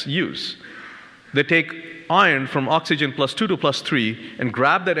vents use. They take iron from oxygen +2 to +3 and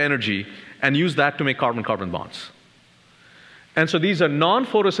grab that energy and use that to make carbon-carbon bonds. And so these are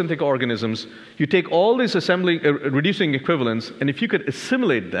non-photosynthetic organisms. You take all these reducing equivalents, and if you could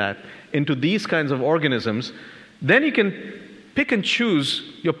assimilate that into these kinds of organisms, then you can pick and choose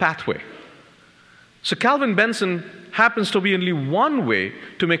your pathway. So Calvin-Benson happens to be only one way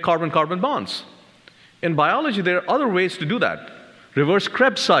to make carbon-carbon bonds. In biology, there are other ways to do that. Reverse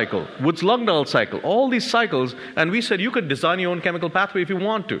Krebs cycle, Woods-Lugdahl cycle, all these cycles, and we said you could design your own chemical pathway if you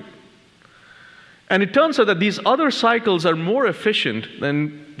want to. And it turns out that these other cycles are more efficient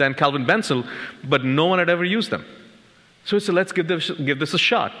than Calvin-Benson, but no one had ever used them. So we said, let's give this a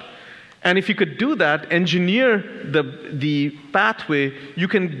shot. And if you could do that, engineer the pathway, you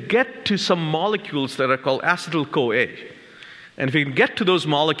can get to some molecules that are called acetyl-CoA. And if you can get to those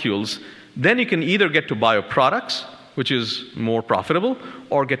molecules, then you can either get to bioproducts, which is more profitable,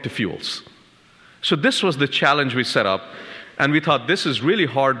 or get to fuels. So this was the challenge we set up. And we thought this is really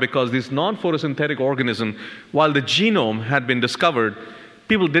hard because these non-photosynthetic organisms, while the genome had been discovered,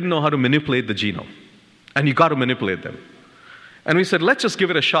 people didn't know how to manipulate the genome. And you got to manipulate them. And we said, let's just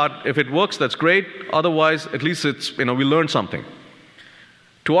give it a shot. If it works, that's great. Otherwise, at least we learned something.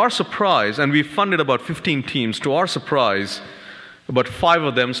 To our surprise, and we funded about 15 teams, to our surprise, about 5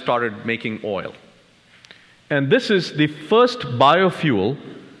 of them started making oil. And this is the first biofuel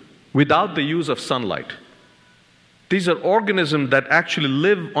without the use of sunlight. These are organisms that actually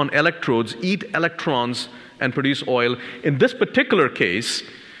live on electrodes, eat electrons, and produce oil. In this particular case,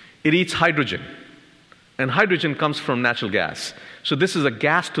 it eats hydrogen. And hydrogen comes from natural gas. So this is a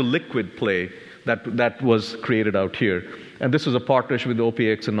gas-to-liquid play that was created out here. And this was a partnership with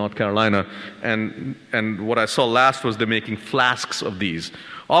OPX in North Carolina. And what I saw last was they're making flasks of these.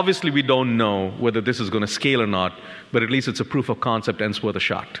 Obviously, we don't know whether this is going to scale or not, but at least it's a proof of concept and it's worth a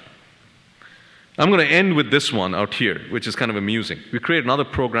shot. I'm going to end with this one out here, which is kind of amusing. We created another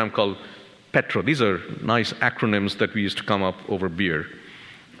program called PETRO. These are nice acronyms that we used to come up over beer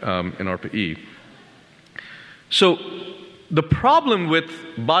in RPE. So the problem with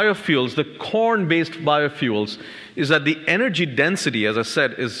biofuels, the corn-based biofuels, is that the energy density, as I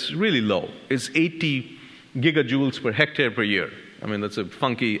said, is really low. It's 80 gigajoules per hectare per year. I mean, that's a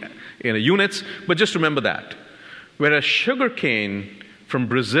funky units, but just remember that. Whereas sugarcane from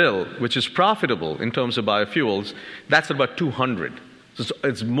Brazil, which is profitable in terms of biofuels, that's about 200. So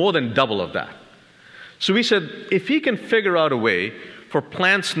it's more than double of that. So we said, if we can figure out a way for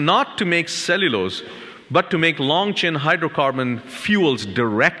plants not to make cellulose, but to make long-chain hydrocarbon fuels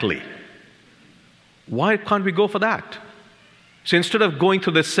directly, why can't we go for that? So instead of going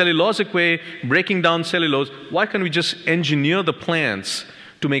through the cellulosic way, breaking down cellulose, why can't we just engineer the plants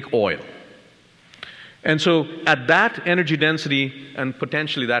to make oil? And so at that energy density and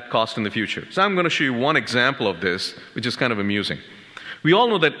potentially that cost in the future. So I'm going to show you one example of this, which is kind of amusing. We all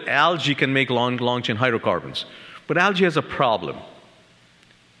know that algae can make long-chain hydrocarbons. But algae has a problem.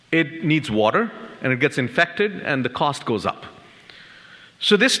 It needs water, and it gets infected, and the cost goes up.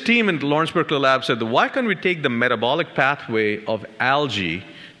 So this team in the Lawrence Berkeley Lab said, why can't we take the metabolic pathway of algae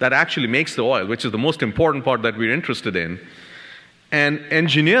that actually makes the oil, which is the most important part that we're interested in, and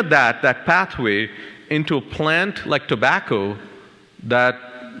engineer that pathway into a plant like tobacco that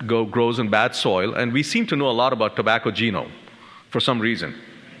grows in bad soil. And we seem to know a lot about tobacco genome for some reason.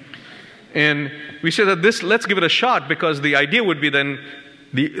 And we said that let's give it a shot, because the idea would be then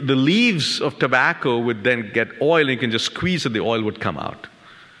the leaves of tobacco would then get oil, and you can just squeeze it, the oil would come out.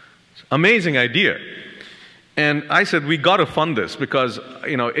 Amazing idea. And I said, we got to fund this, because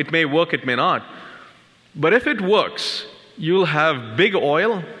it may work, it may not. But if it works, you'll have big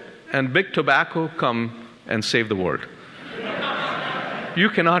oil and big tobacco come and save the world. You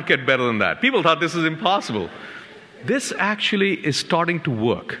cannot get better than that. People thought this is impossible. This actually is starting to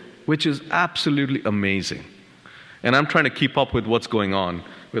work, which is absolutely amazing. And I'm trying to keep up with what's going on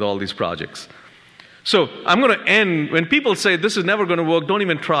with all these projects. So I'm going to end, when people say this is never going to work, don't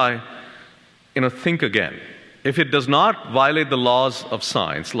even try, think again. If it does not violate the laws of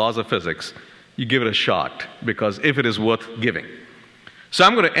science, laws of physics, you give it a shot, because if it is worth giving. So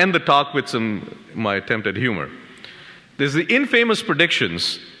I'm going to end the talk with my attempt at humor. There's the infamous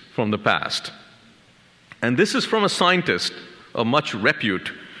predictions from the past. And this is from a scientist of much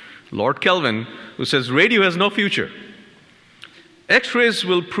repute, Lord Kelvin, who says radio has no future. X-rays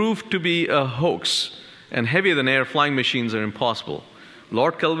will prove to be a hoax, and heavier-than-air flying machines are impossible.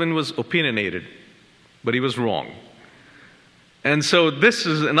 Lord Kelvin was opinionated, but he was wrong. And so this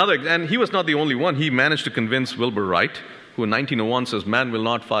is another, and he was not the only one. He managed to convince Wilbur Wright, who in 1901 says man will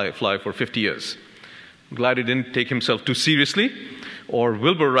not fly for 50 years. I'm glad he didn't take himself too seriously, or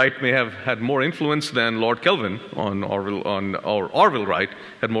Wilbur Wright may have had more influence than Lord Kelvin on Orville Wright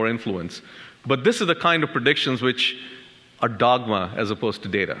had more influence. But this is the kind of predictions which are dogma as opposed to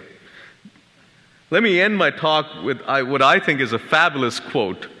data. Let me end my talk with what I think is a fabulous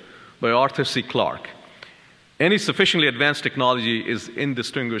quote by Arthur C. Clarke. Any sufficiently advanced technology is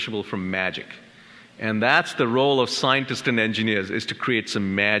indistinguishable from magic. And that's the role of scientists and engineers, is to create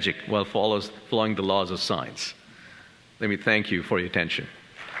some magic while following the laws of science. Let me thank you for your attention.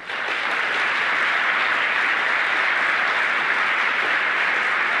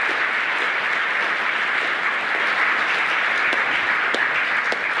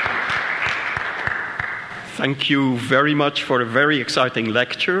 Thank you very much for a very exciting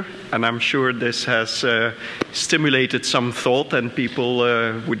lecture, and I'm sure this has stimulated some thought, and people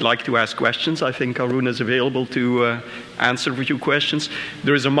would like to ask questions. I think Arun is available to answer a few questions.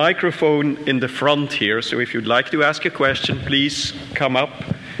 There is a microphone in the front here, so if you'd like to ask a question, please come up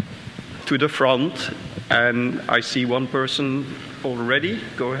to the front. And I see one person already.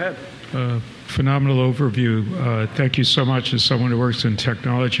 Go ahead. Phenomenal overview. Thank you so much. As someone who works in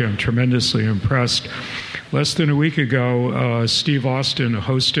technology, I'm tremendously impressed. Less than a week ago, Steve Austin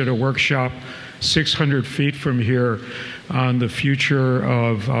hosted a workshop 600 feet from here on the future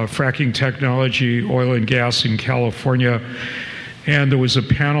of fracking technology, oil and gas in California. And there was a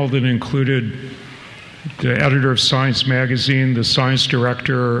panel that included the editor of Science Magazine, the science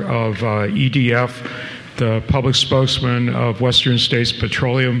director of EDF, the public spokesman of Western States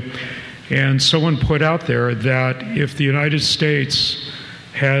Petroleum. And someone put out there that if the United States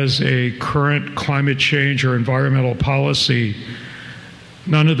has a current climate change or environmental policy,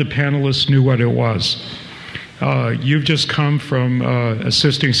 none of the panelists knew what it was. You've just come from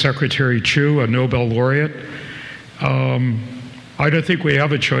Assisting Secretary Chu, a Nobel laureate. I don't think we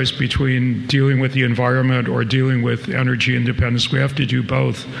have a choice between dealing with the environment or dealing with energy independence. We have to do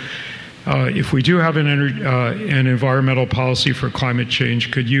both. If we do have an environmental policy for climate change,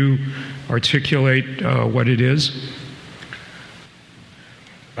 could you articulate what it is?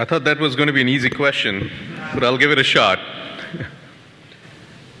 I thought that was going to be an easy question, but I'll give it a shot.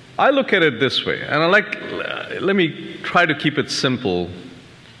 I look at it this way, and let me try to keep it simple,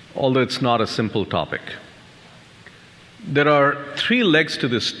 although it's not a simple topic. There are three legs to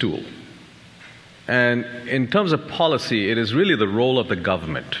this stool, and in terms of policy, it is really the role of the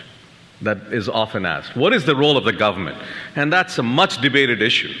government that is often asked. What is the role of the government? And that's a much debated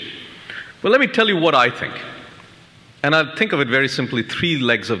issue. But let me tell you what I think. And I think of it very simply, three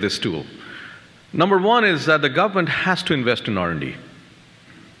legs of this stool. Number one is that the government has to invest in R&D,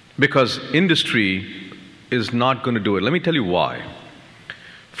 because industry is not going to do it. Let me tell you why.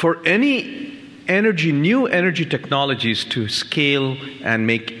 For any new energy technologies to scale and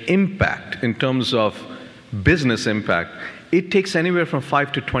make impact in terms of business impact, it takes anywhere from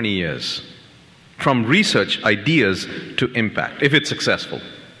 5 to 20 years from research ideas to impact, if it's successful.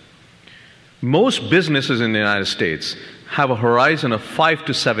 Most businesses in the United States have a horizon of 5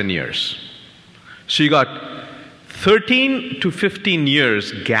 to 7 years. So you got 13 to 15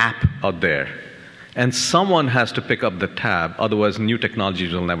 years gap out there, and someone has to pick up the tab, otherwise new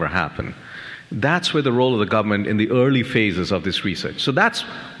technologies will never happen. That's where the role of the government in the early phases of this research. So that's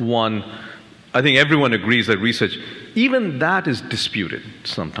one. I think everyone agrees that research, even that is disputed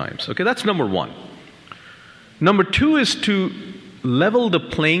sometimes. Okay, that's number one. Number two is to level the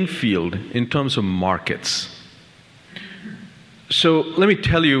playing field in terms of markets. So let me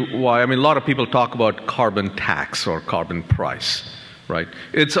tell you why. I mean, a lot of people talk about carbon tax or carbon price, right?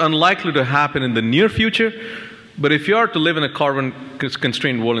 It's unlikely to happen in the near future, but if you are to live in a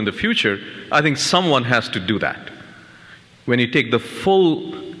carbon-constrained world in the future, I think someone has to do that. When you take the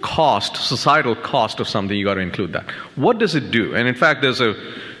full cost, societal cost of something, you got to include that. What does it do? And in fact, there's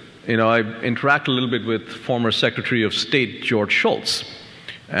I interact a little bit with former Secretary of State George Shultz.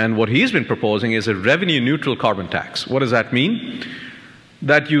 And what he's been proposing is a revenue-neutral carbon tax. What does that mean?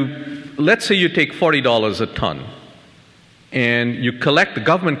 That let's say you take $40 a ton, and the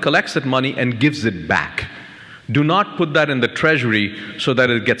government collects that money and gives it back. Do not put that in the treasury so that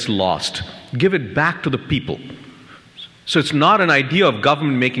it gets lost. Give it back to the people. So it's not an idea of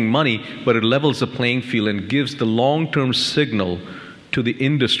government making money, but it levels the playing field and gives the long-term signal to the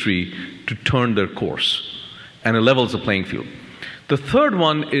industry to turn their course. And it levels the playing field. The third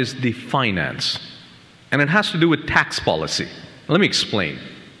one is the finance, and it has to do with tax policy. Let me explain.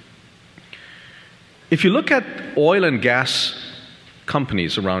 If you look at oil and gas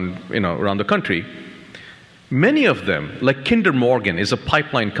companies around the country, many of them, like Kinder Morgan, is a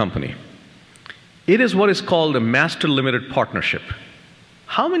pipeline company. It is what is called a master limited partnership.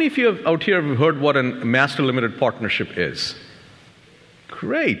 How many of you out here have heard what a master limited partnership is?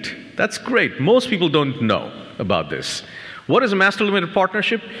 Great. That's great. Most people don't know about this. What is a master limited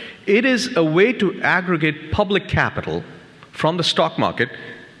partnership? It is a way to aggregate public capital from the stock market.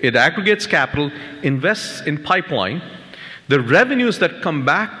 It aggregates capital, invests in pipeline. The revenues that come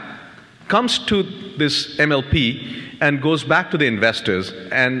back comes to this MLP and goes back to the investors,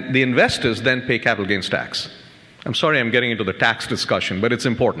 and the investors then pay capital gains tax. I'm sorry I'm getting into the tax discussion, but it's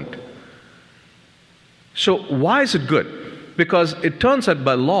important. So why is it good? Because it turns out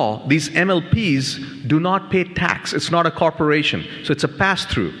by law, these MLPs do not pay tax. It's not a corporation, so it's a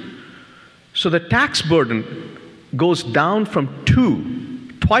pass-through. So the tax burden goes down from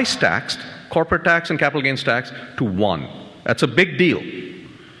 2, twice taxed, corporate tax and capital gains tax, to 1. That's a big deal.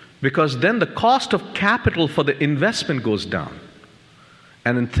 Because then the cost of capital for the investment goes down.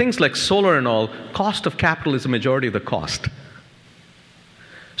 And in things like solar and all, cost of capital is the majority of the cost.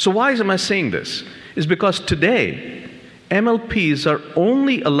 So why am I saying this? It's because today, MLPs are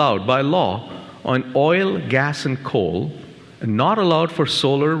only allowed by law on oil, gas, and coal, and not allowed for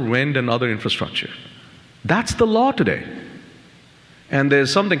solar, wind, and other infrastructure. That's the law today. And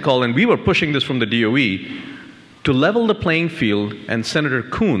there's something called, and we were pushing this from the DOE, to level the playing field, and Senator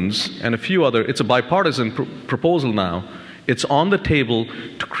Coons and a few other, it's a bipartisan proposal now, it's on the table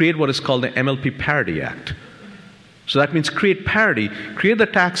to create what is called the MLP Parity Act. So that means create parity, create the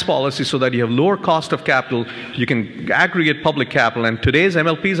tax policy so that you have lower cost of capital, you can aggregate public capital, and today's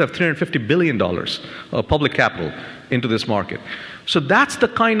MLPs have $350 billion of public capital into this market. So that's the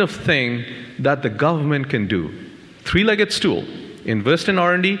kind of thing that the government can do. Three-legged stool, invest in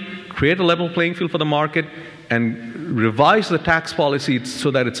R&D, create a level playing field for the market, and revise the tax policy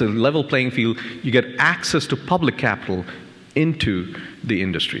so that it's a level playing field. You get access to public capital into the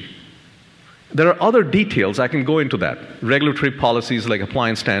industry. There are other details, I can go into that. Regulatory policies like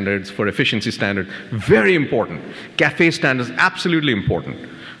appliance standards for efficiency standards, very important. CAFE standards, absolutely important.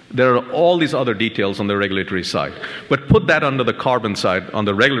 There are all these other details on the regulatory side. But put that under the carbon side, on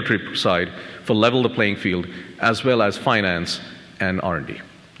the regulatory side, for level the playing field, as well as finance and R&D.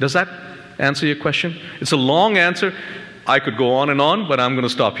 Does that answer your question? It's a long answer. I could go on and on, but I'm going to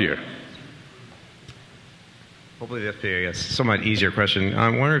stop here. Hopefully that's a somewhat easier question. I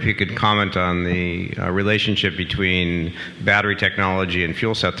wonder if you could comment on the relationship between battery technology and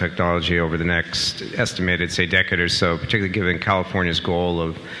fuel cell technology over the next estimated, say, decade or so, particularly given California's goal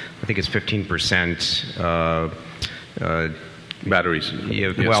of, I think it's 15% batteries.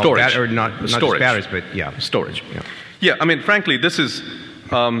 Yeah, well, storage. Not storage. Just batteries, but yeah. Storage. Yeah, I mean, frankly, this is,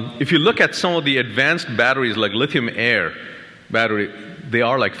 if you look at some of the advanced batteries like lithium-air battery, they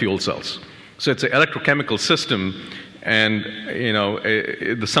are like fuel cells. So it's an electrochemical system, and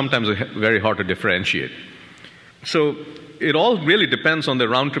it's sometimes very hard to differentiate. So it all really depends on the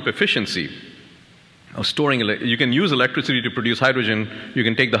round-trip efficiency of storing. You can use electricity to produce hydrogen. You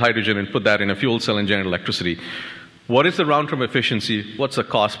can take the hydrogen and put that in a fuel cell and generate electricity. What is the round-trip efficiency? What's the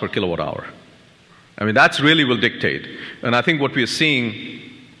cost per kilowatt hour? I mean, that's really will dictate. And I think what we are seeing,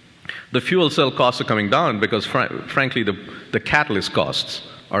 the fuel cell costs are coming down because, frankly, the catalyst costs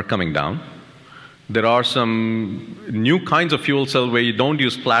are coming down. There are some new kinds of fuel cell where you don't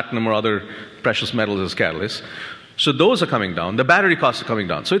use platinum or other precious metals as catalysts. So those are coming down. The battery costs are coming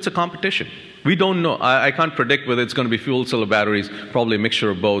down. So it's a competition. We don't know. I can't predict whether it's going to be fuel cell or batteries, probably a mixture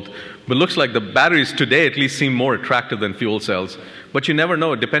of both. But it looks like the batteries today at least seem more attractive than fuel cells. But you never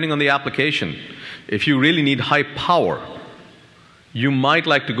know, depending on the application. If you really need high power, you might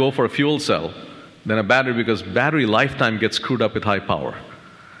like to go for a fuel cell than a battery, because battery lifetime gets screwed up with high power.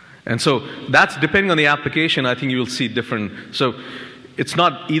 And so that's depending on the application. I think you'll see different. So it's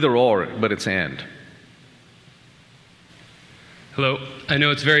not either or, but it's and. Hello. I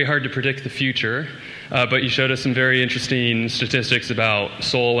know it's very hard to predict the future, but you showed us some very interesting statistics about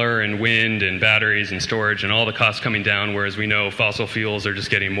solar and wind and batteries and storage and all the costs coming down, whereas we know fossil fuels are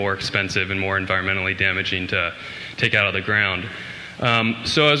just getting more expensive and more environmentally damaging to take out of the ground.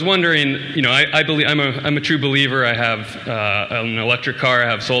 So I was wondering, I believe I'm a true believer. I have an electric car, I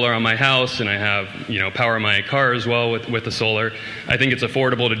have solar on my house, and I have power my car as well with the solar. I think it's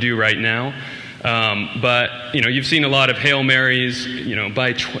affordable to do right now. But you've seen a lot of Hail Marys.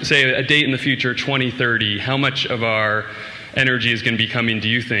 By say a date in the future, 2030, how much of our energy is going to be coming, do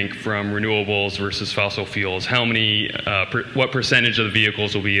you think, from renewables versus fossil fuels? How many, what percentage of the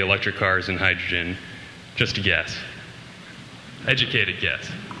vehicles will be electric cars and hydrogen? Just a guess. Educated guess.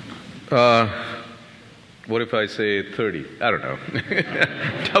 What if I say 30? I don't know.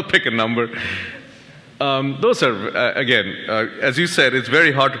 I'll pick a number. Those are, again, as you said, it's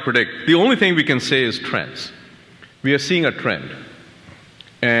very hard to predict. The only thing we can say is trends. We are seeing a trend.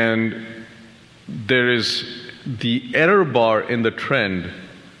 And there is the error bar in the trend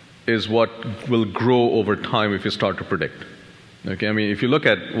is what will grow over time if you start to predict. Okay, I mean, if you look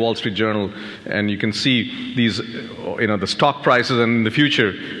at Wall Street Journal and you can see these, the stock prices, and in the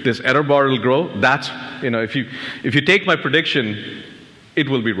future, this error bar will grow. That's, if you take my prediction, it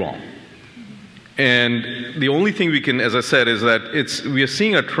will be wrong. And the only thing we can, as I said, is that we are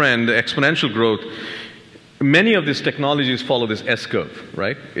seeing a trend, exponential growth. Many of these technologies follow this S-curve,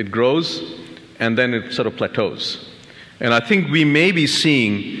 right? It grows, and then it sort of plateaus. And I think we may be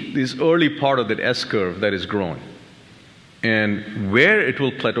seeing this early part of that S-curve that is growing. And where it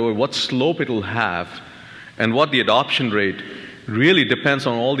will plateau, what slope it will have, and what the adoption rate really depends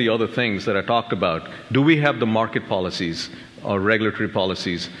on all the other things that I talked about. Do we have the market policies or regulatory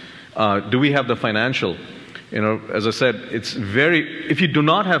policies? Do we have the financial? As I said, if you do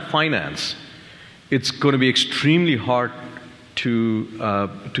not have finance, it's going to be extremely hard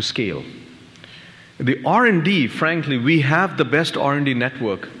to scale. The R&D, frankly, we have the best R&D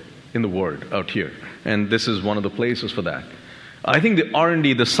network in the world out here. And this is one of the places for that. I think the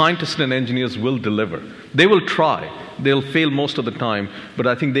R&D, the scientists and engineers will deliver. They will try. They'll fail most of the time, but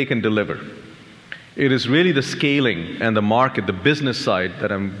I think they can deliver. It is really the scaling and the market, the business side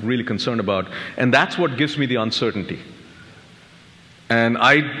that I'm really concerned about, and that's what gives me the uncertainty. And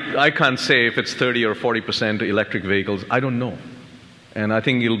I can't say if it's 30 or 40% electric vehicles. I don't know. And I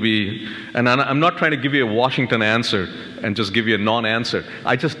think it'll be, and I'm not trying to give you a Washington answer and just give you a non-answer.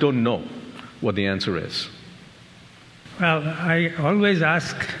 I just don't know what the answer is. Well, I always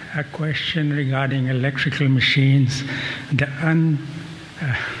ask a question regarding electrical machines.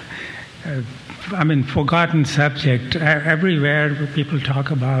 Forgotten subject. Everywhere people talk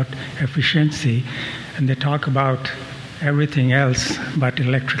about efficiency, and they talk about everything else but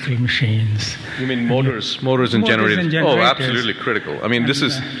electrical machines. You mean motors and generators? Oh, absolutely critical. I mean, this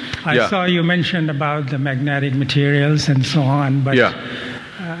is... I saw you mentioned about the magnetic materials and so on, but...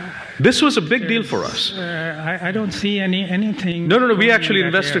 This was a big deal for us. I don't see anything... No, we actually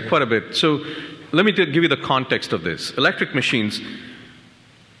invested quite a bit. So let me give you the context of this. Electric machines,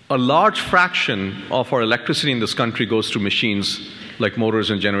 a large fraction of our electricity in this country goes through machines like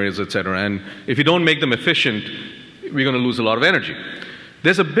motors and generators, etc. And if you don't make them efficient, we're going to lose a lot of energy.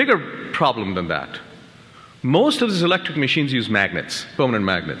 There's a bigger problem than that. Most of these electric machines use magnets, permanent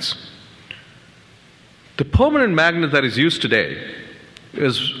magnets. The permanent magnet that is used today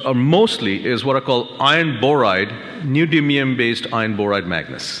is what are called iron boride, neodymium-based iron boride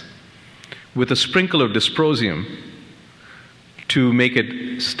magnets, with a sprinkle of dysprosium to make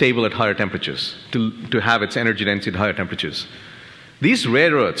it stable at higher temperatures, to have its energy density at higher temperatures. These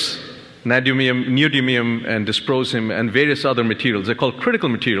rare earths neodymium and dysprosium, and various other materials. They're called critical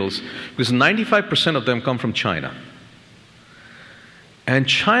materials because 95% of them come from China. And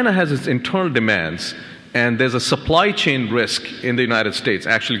China has its internal demands, and there's a supply chain risk in the United States,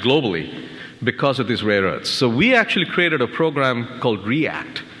 actually globally, because of these rare earths. So we actually created a program called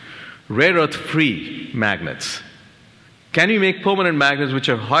REACT, rare earth-free magnets. Can you make permanent magnets which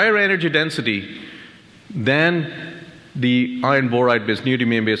have higher energy density than the iron boride-based,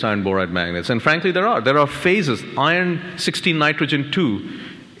 neodymium-based iron boride magnets? And frankly, there are phases. Iron 16 nitrogen 2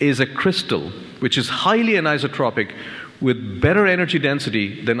 is a crystal which is highly anisotropic with better energy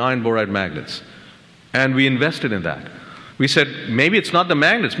density than iron boride magnets. And we invested in that. We said, maybe it's not the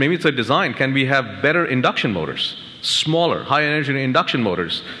magnets, maybe it's the design. Can we have better induction motors, smaller, high energy induction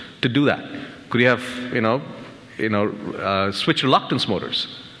motors to do that? Could we have, switch reluctance motors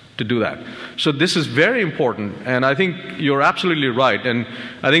to do that? So this is very important, and I think you're absolutely right. And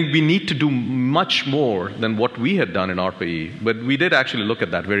I think we need to do much more than what we had done in ARPA-E, but we did actually look at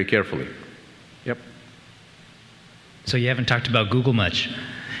that very carefully. Yep. So you haven't talked about Google much.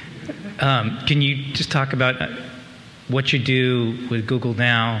 Can you just talk about what you do with Google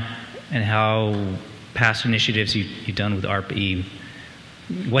now and how past initiatives you've done with ARPA-E,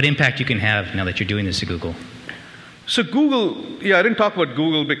 what impact you can have now that you're doing this at Google? So Google, I didn't talk about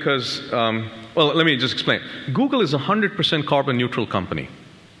Google because, let me just explain. Google is a 100% carbon neutral company.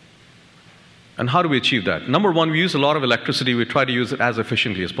 And how do we achieve that? Number one, we use a lot of electricity. We try to use it as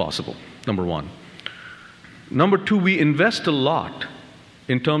efficiently as possible, number one. Number two, we invest a lot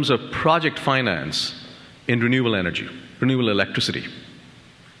in terms of project finance in renewable energy, renewable electricity.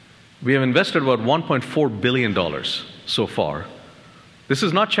 We have invested about $1.4 billion so far. This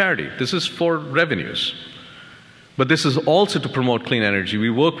is not charity. This is for revenues. But this is also to promote clean energy. We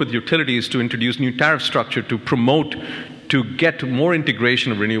work with utilities to introduce new tariff structure to promote, to get more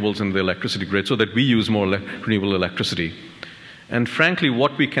integration of renewables in the electricity grid so that we use more renewable electricity. And frankly,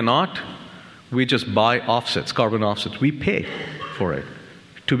 what we cannot, we just buy offsets, carbon offsets. We pay for it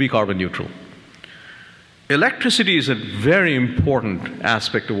to be carbon neutral. Electricity is a very important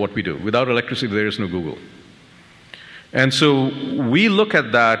aspect of what we do. Without electricity, there is no Google. And so we look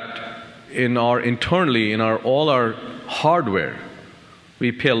at that internally in all our hardware.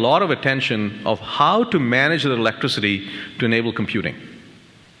 We pay a lot of attention of how to manage the electricity to enable computing.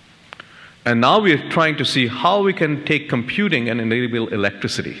 And now we are trying to see how we can take computing and enable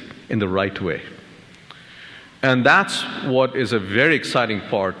electricity in the right way. And that's what is a very exciting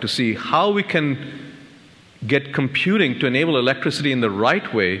part, to see how we can get computing to enable electricity in the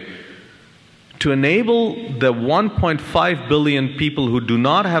right way, to enable the 1.5 billion people who do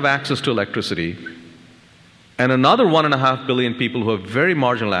not have access to electricity, and another 1.5 billion people who have very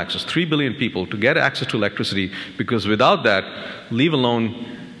marginal access, 3 billion people, to get access to electricity, because without that, leave alone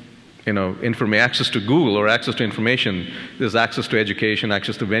access to Google or access to information, there's access to education,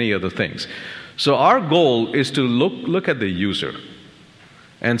 access to many other things. So our goal is to look at the user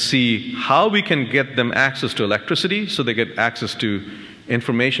and see how we can get them access to electricity so they get access to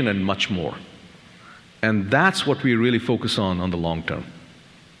information and much more. And that's what we really focus on the long term.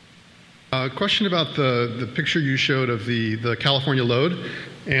 A question about the picture you showed of the California load,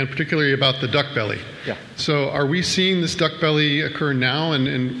 and particularly about the duck belly. Yeah. So are we seeing this duck belly occur now,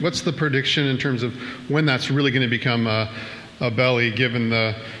 and what's the prediction in terms of when that's really going to become a belly, given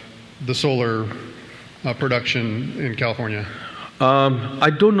the solar production in California? I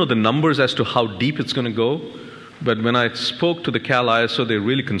don't know the numbers as to how deep it's going to go. But when I spoke to the Cal ISO, they're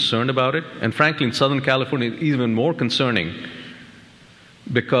really concerned about it. And frankly, in Southern California, it's even more concerning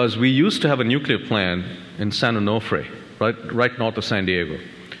because we used to have a nuclear plant in San Onofre, right north of San Diego.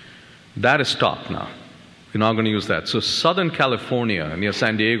 That is stopped now. We're not going to use that. So Southern California, near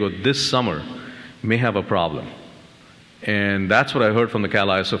San Diego, this summer may have a problem. And that's what I heard from the Cal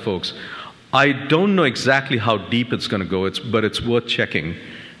ISO folks. I don't know exactly how deep it's going to go, but it's worth checking.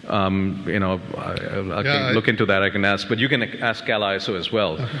 I can look into that. I can ask, but you can ask Cal ISO as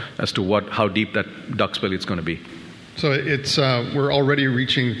well as to how deep that duck's belly is going to be. So it's we're already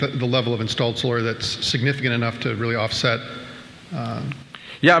reaching the level of installed solar that's significant enough to really offset.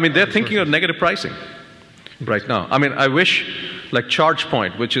 They're thinking of negative pricing right now. I wish, like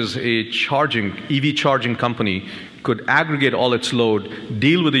ChargePoint, which is a EV charging company, could aggregate all its load,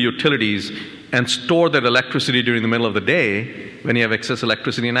 deal with the utilities, and store that electricity during the middle of the day when you have excess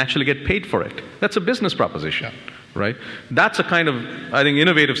electricity and actually get paid for it. That's a business proposition, right? That's a kind of, I think,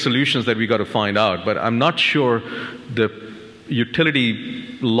 innovative solutions that we got to find out, but I'm not sure the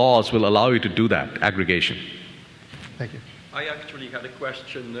utility laws will allow you to do that aggregation. Thank you. I actually had a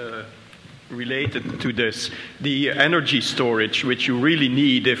question related to this, the energy storage, which you really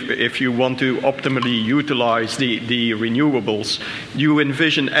need if you want to optimally utilize the renewables, do you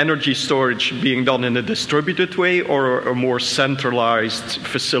envision energy storage being done in a distributed way or a more centralized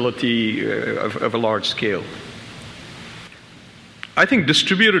facility of a large scale? I think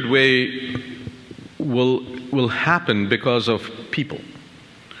distributed way will happen because of people.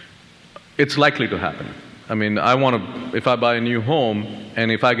 It's likely to happen. I mean, if I buy a new home and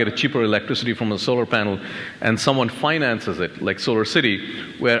if I get a cheaper electricity from a solar panel and someone finances it, like Solar City,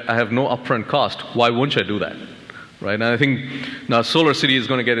 where I have no upfront cost, why wouldn't I do that? Right? And I think now Solar City is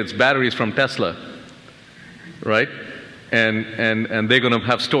going to get its batteries from Tesla, right? And they're going to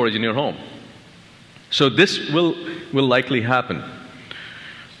have storage in your home. So this will likely happen.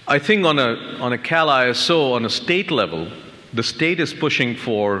 I think on a Cal ISO, on a state level, the state is pushing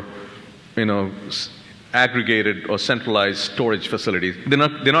for, aggregated or centralized storage facilities. They're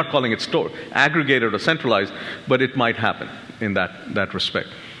not calling it aggregated or centralized, but it might happen in that respect.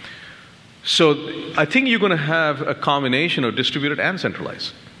 So I think you're going to have a combination of distributed and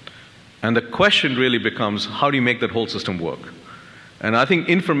centralized. And the question really becomes, how do you make that whole system work? And I think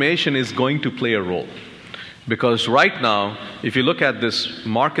information is going to play a role. Because right now, if you look at this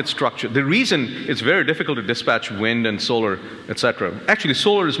market structure, the reason it's very difficult to dispatch wind and solar, etc. Actually,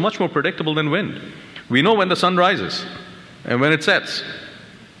 solar is much more predictable than wind. We know when the sun rises and when it sets,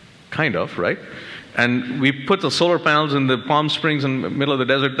 kind of, right? And we put the solar panels in the Palm Springs in the middle of the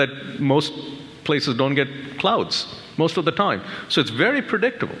desert that most places don't get clouds most of the time. So it's very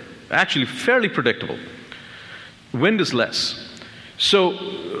predictable, actually fairly predictable. Wind is less.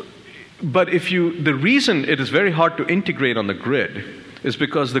 So, but the reason it is very hard to integrate on the grid is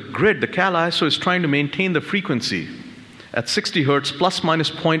because the grid, the Cal ISO, is trying to maintain the frequency at 60 hertz plus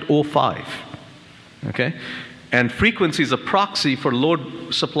minus 0.05. Okay? And frequency is a proxy for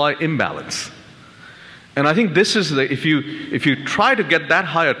load supply imbalance. And I think this is if you try to get that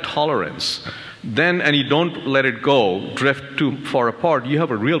higher tolerance, and you don't let it go, drift too far apart, you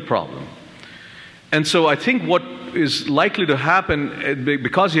have a real problem. And so I think what is likely to happen,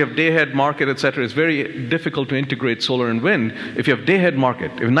 because you have day-ahead market, etc., it's very difficult to integrate solar and wind. If you have day-ahead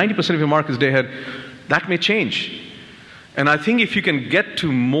market, if 90% of your market is day-ahead, that may change. And I think if you can get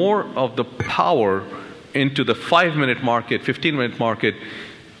to more of the power into the 5-minute market, 15-minute market,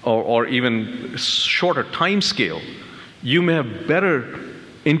 or even shorter time scale, you may have better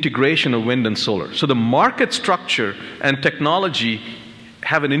integration of wind and solar. So the market structure and technology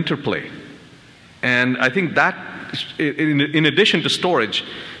have an interplay. And I think that, in addition to storage,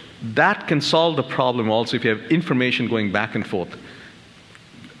 that can solve the problem also if you have information going back and forth.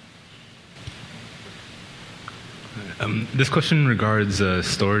 This question regards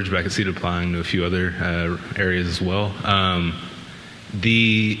storage, but I can see it applying to a few other areas as well. I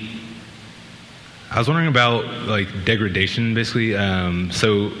was wondering about degradation, basically.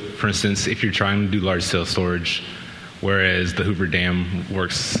 So, for instance, if you're trying to do large-scale storage, whereas the Hoover Dam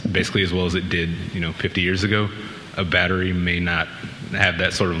works basically as well as it did, 50 years ago, a battery may not have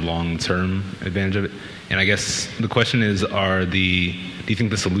that sort of long-term advantage of it. And I guess the question is, do you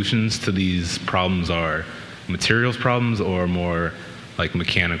think the solutions to these problems are materials problems or more like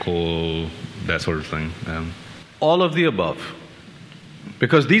mechanical, that sort of thing? All of the above.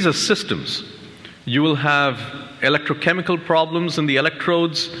 Because these are systems. You will have electrochemical problems in the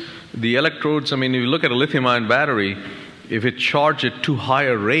electrodes. The electrodes, I mean, if you look at a lithium-ion battery, if it charges at too high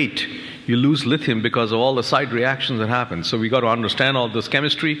a rate, you lose lithium because of all the side reactions that happen. So we got to understand all this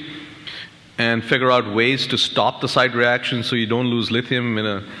chemistry and figure out ways to stop the side reactions so you don't lose lithium in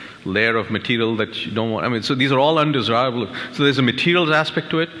a layer of material that you don't want. I mean, so these are all undesirable. So there's a materials aspect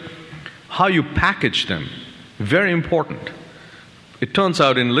to it. How you package them, very important. It turns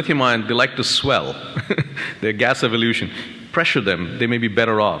out in lithium-ion, they like to swell. They're gas evolution. Pressure them, they may be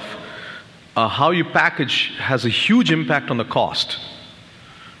better off. How you package has a huge impact on the cost.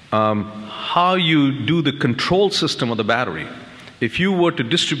 How you do the control system of the battery. If you were to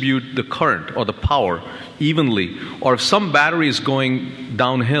distribute the current or the power evenly, or if some battery is going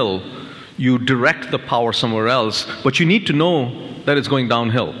downhill, you direct the power somewhere else, but you need to know that it's going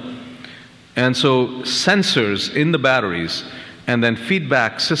downhill. And so sensors in the batteries and then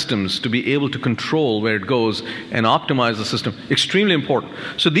feedback systems to be able to control where it goes and optimize the system, extremely important.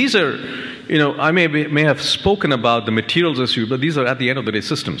 So these are, I may have spoken about the materials issue, but these are at the end of the day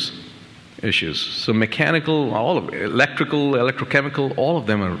systems issues. So mechanical, all of it, electrical, electrochemical, all of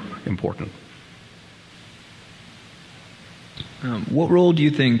them are important. What role do you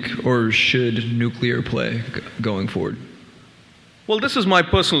think, or should nuclear play going forward? Well, this is my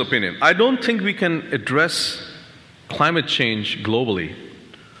personal opinion. I don't think we can address climate change globally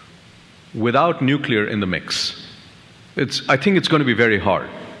without nuclear in the mix. I think it's going to be very hard.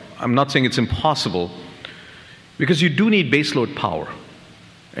 I'm not saying it's impossible, because you do need baseload power,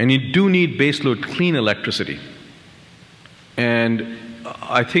 and you do need baseload clean electricity. And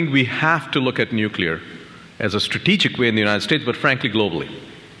I think we have to look at nuclear as a strategic way in the United States, but frankly globally.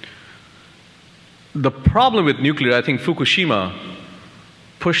 The problem with nuclear, I think Fukushima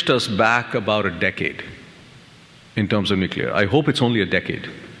pushed us back about a decade in terms of nuclear. I hope it's only a decade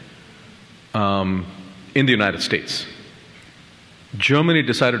in the United States. Germany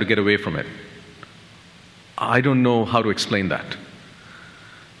decided to get away from it. I don't know how to explain that.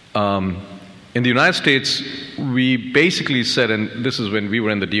 In the United States, we basically said, and this is when we were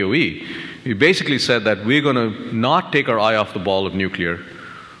in the DOE, we basically said that we're going to not take our eye off the ball of nuclear,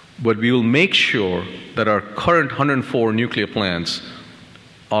 but we will make sure that our current 104 nuclear plants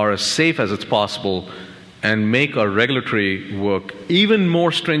are as safe as it's possible and make our regulatory work even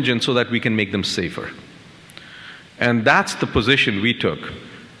more stringent so that we can make them safer. And that's the position we took.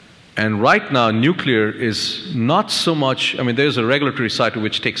 And right now, nuclear is not so much, I mean, there's a regulatory side to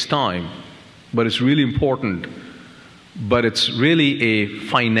which takes time, but it's really important. But it's really a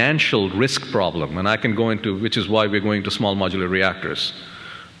financial risk problem, and I can go into, which is why we're going to small modular reactors.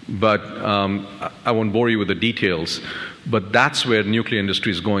 But I won't bore you with the details, but that's where the nuclear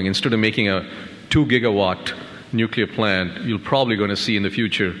industry is going. Instead of making a 2 gigawatt nuclear plant, you're probably going to see in the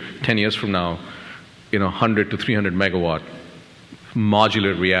future, 10 years from now, 100 to 300 megawatt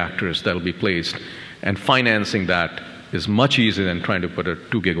modular reactors that will be placed. And financing that is much easier than trying to put a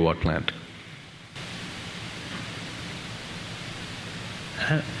 2 gigawatt plant.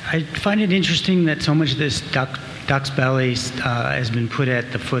 I find it interesting that so much of this duck's belly has been put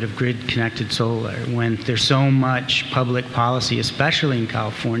at the foot of grid-connected solar, when there's so much public policy, especially in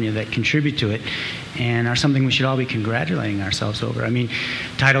California, that contribute to it and are something we should all be congratulating ourselves over. I mean,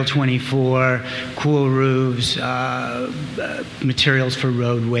 Title 24, cool roofs, materials for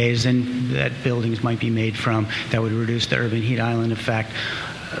roadways and that buildings might be made from that would reduce the urban heat island effect.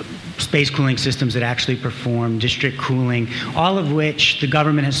 Space cooling systems that actually perform, district cooling, all of which the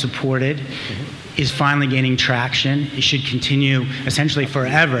government has supported, is finally gaining traction. It should continue essentially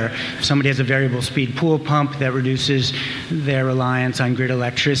forever. If somebody has a variable speed pool pump that reduces their reliance on grid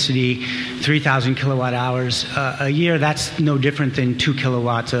electricity, 3,000 kilowatt hours a year, that's no different than 2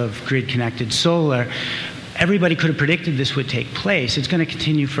 kilowatts of grid connected solar. Everybody could have predicted this would take place. It's going to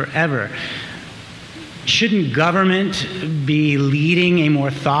continue forever. Shouldn't government be leading a more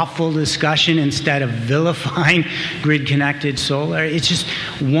thoughtful discussion instead of vilifying grid-connected solar? It's just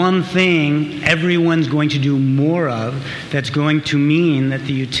one thing everyone's going to do more of that's going to mean that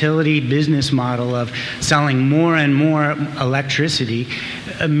the utility business model of selling more and more electricity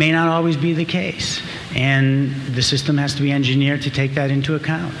may not always be the case. And the system has to be engineered to take that into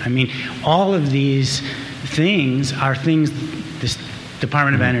account. I mean, all of these things are things this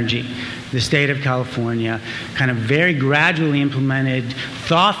Department of Energy, the state of California, kind of very gradually implemented,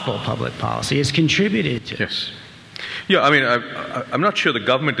 thoughtful public policy has contributed to. Yes. Yeah, I mean, I'm not sure the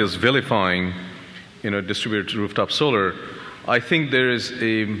government is vilifying, distributed rooftop solar. I think there is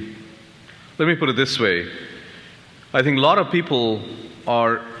let me put it this way. I think a lot of people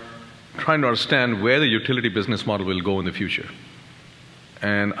are trying to understand where the utility business model will go in the future.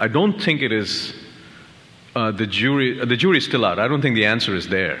 And I don't think it is, the jury is still out. I don't think the answer is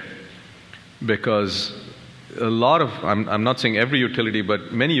there. Because a lot of, I'm not saying every utility,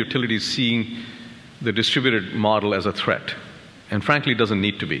 but many utilities seeing the distributed model as a threat. And frankly, it doesn't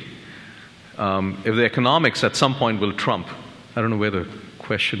need to be. If the economics at some point will trump, I don't know where the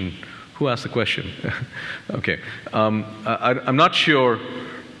question, who asked the question? Okay. I'm not sure.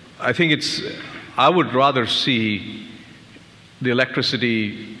 I think I would rather see the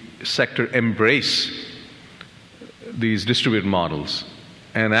electricity sector embrace these distributed models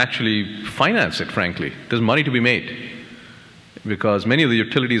and actually finance it, frankly. There's money to be made because many of the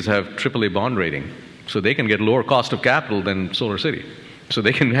utilities have AAA bond rating, so they can get lower cost of capital than SolarCity. So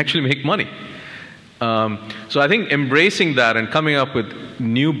they can actually make money. So I think embracing that and coming up with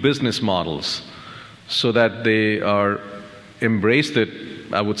new business models so that they are embraced that,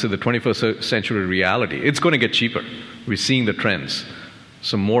 I would say, the 21st century reality. It's going to get cheaper. We're seeing the trends.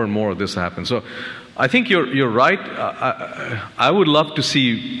 So more and more of this happens. So I think you're right. I would love to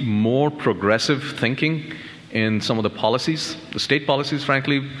see more progressive thinking in some of the policies, the state policies,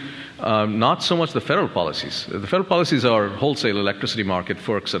 frankly, not so much the federal policies. The federal policies are wholesale electricity market,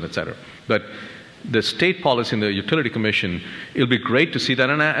 FERCs, and et cetera. But the state policy in the Utility Commission, it'll be great to see that.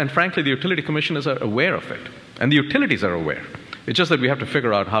 And frankly, the Utility Commissioners are aware of it. And the utilities are aware. It's just that we have to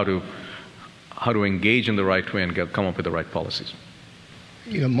figure out how to engage in the right way and come up with the right policies.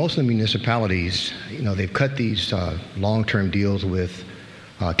 Most of the municipalities, they've cut these long-term deals with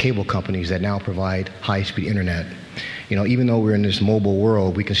cable companies that now provide high-speed internet. Even though we're in this mobile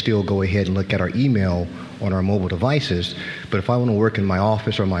world, we can still go ahead and look at our email on our mobile devices. But if I want to work in my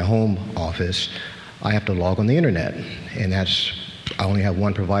office or my home office, I have to log on the internet. And I only have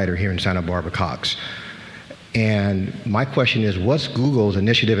one provider here in Santa Barbara, Cox. And my question is, what's Google's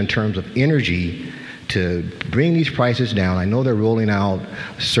initiative in terms of energy to bring these prices down? I know they're rolling out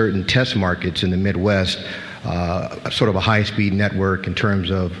certain test markets in the Midwest, sort of a high-speed network in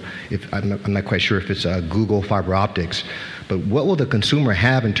terms of, I'm not quite sure if it's Google fiber optics, but what will the consumer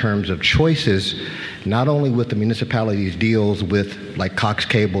have in terms of choices, not only with the municipalities' deals with like Cox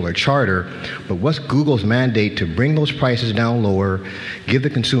Cable or Charter, but what's Google's mandate to bring those prices down lower, give the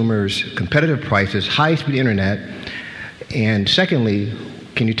consumers competitive prices, high-speed internet, and secondly,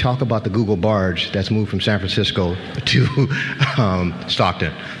 can you talk about the Google barge that's moved from San Francisco to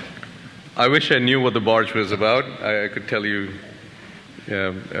Stockton? I wish I knew what the barge was about. I could tell you.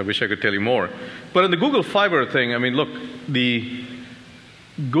 I wish I could tell you more. But in the Google Fiber thing, look, the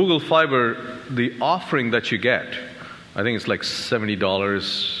Google Fiber, the offering that you get, I think it's like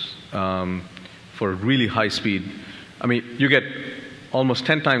 $70 for really high speed. You get almost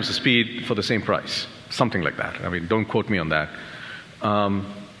 10 times the speed for the same price, something like that. Don't quote me on that.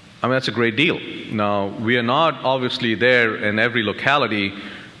 That's a great deal. Now, we are not obviously there in every locality.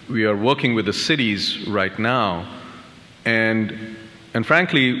 We are working with the cities right now, and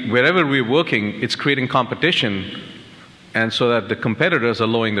frankly, wherever we're working, it's creating competition, and so that the competitors are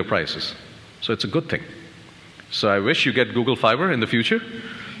lowering their prices. So it's a good thing. So I wish you get Google Fiber in the future,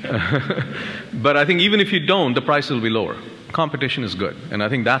 but I think even if you don't, the price will be lower. Competition is good, and I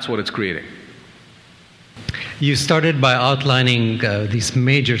think that's what it's creating. You started by outlining these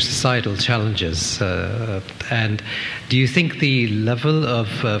major societal challenges. And do you think the level of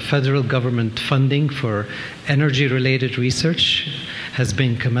federal government funding for energy-related research has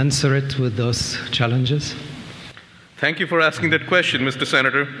been commensurate with those challenges? Thank you for asking that question, Mr.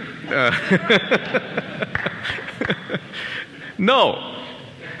 Senator. No,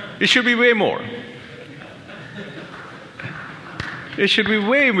 it should be way more. It should be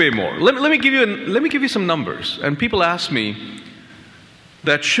way, way more. Let me give you some numbers. And people ask me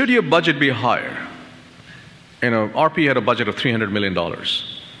that should your budget be higher? RP had a budget of $300 million.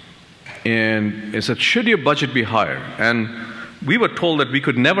 And it said, should your budget be higher? And we were told that we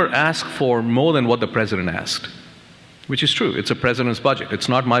could never ask for more than what the president asked, which is true. It's a president's budget. It's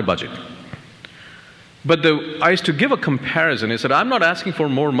not my budget. But I used to give a comparison. I said, I'm not asking for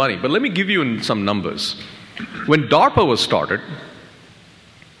more money, but let me give you some numbers. When DARPA was started,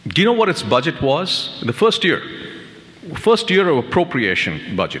 do you know what its budget was? The first year of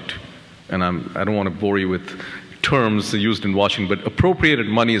appropriation budget, and I don't want to bore you with terms used in Washington, but appropriated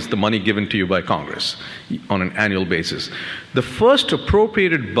money is the money given to you by Congress on an annual basis. The first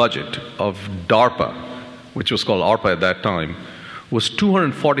appropriated budget of DARPA, which was called ARPA at that time, was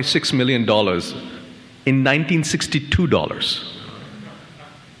 $246 million in 1962 dollars.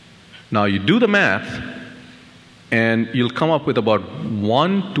 Now you do the math, and you'll come up with about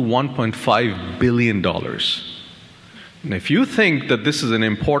 $1 to $1.5 billion. And if you think that this is an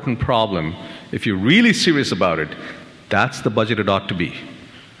important problem, if you're really serious about it, that's the budget it ought to be.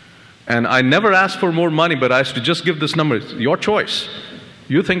 And I never asked for more money, but I used to just give this number. It's your choice.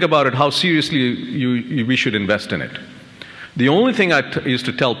 You think about it, how seriously we should invest in it. The only thing I used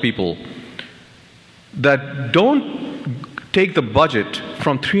to tell people, that don't take the budget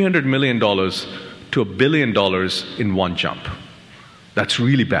from $300 million to $1 billion in one jump. That's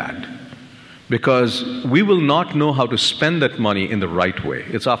really bad, because we will not know how to spend that money in the right way.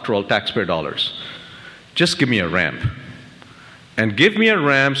 It's, after all, taxpayer dollars. Just give me a ramp. And give me a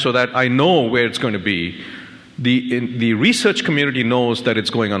ramp so that I know where it's going to be. The research community knows that it's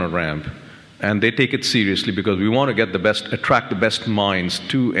going on a ramp, and they take it seriously, because we want to attract the best minds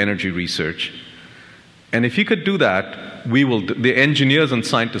to energy research. And if you could do that, the engineers and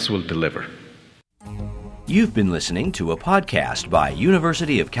scientists will deliver. You've been listening to a podcast by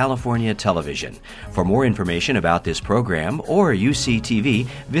University of California Television. For more information about this program or UCTV,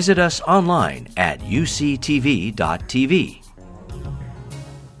 visit us online at uctv.tv.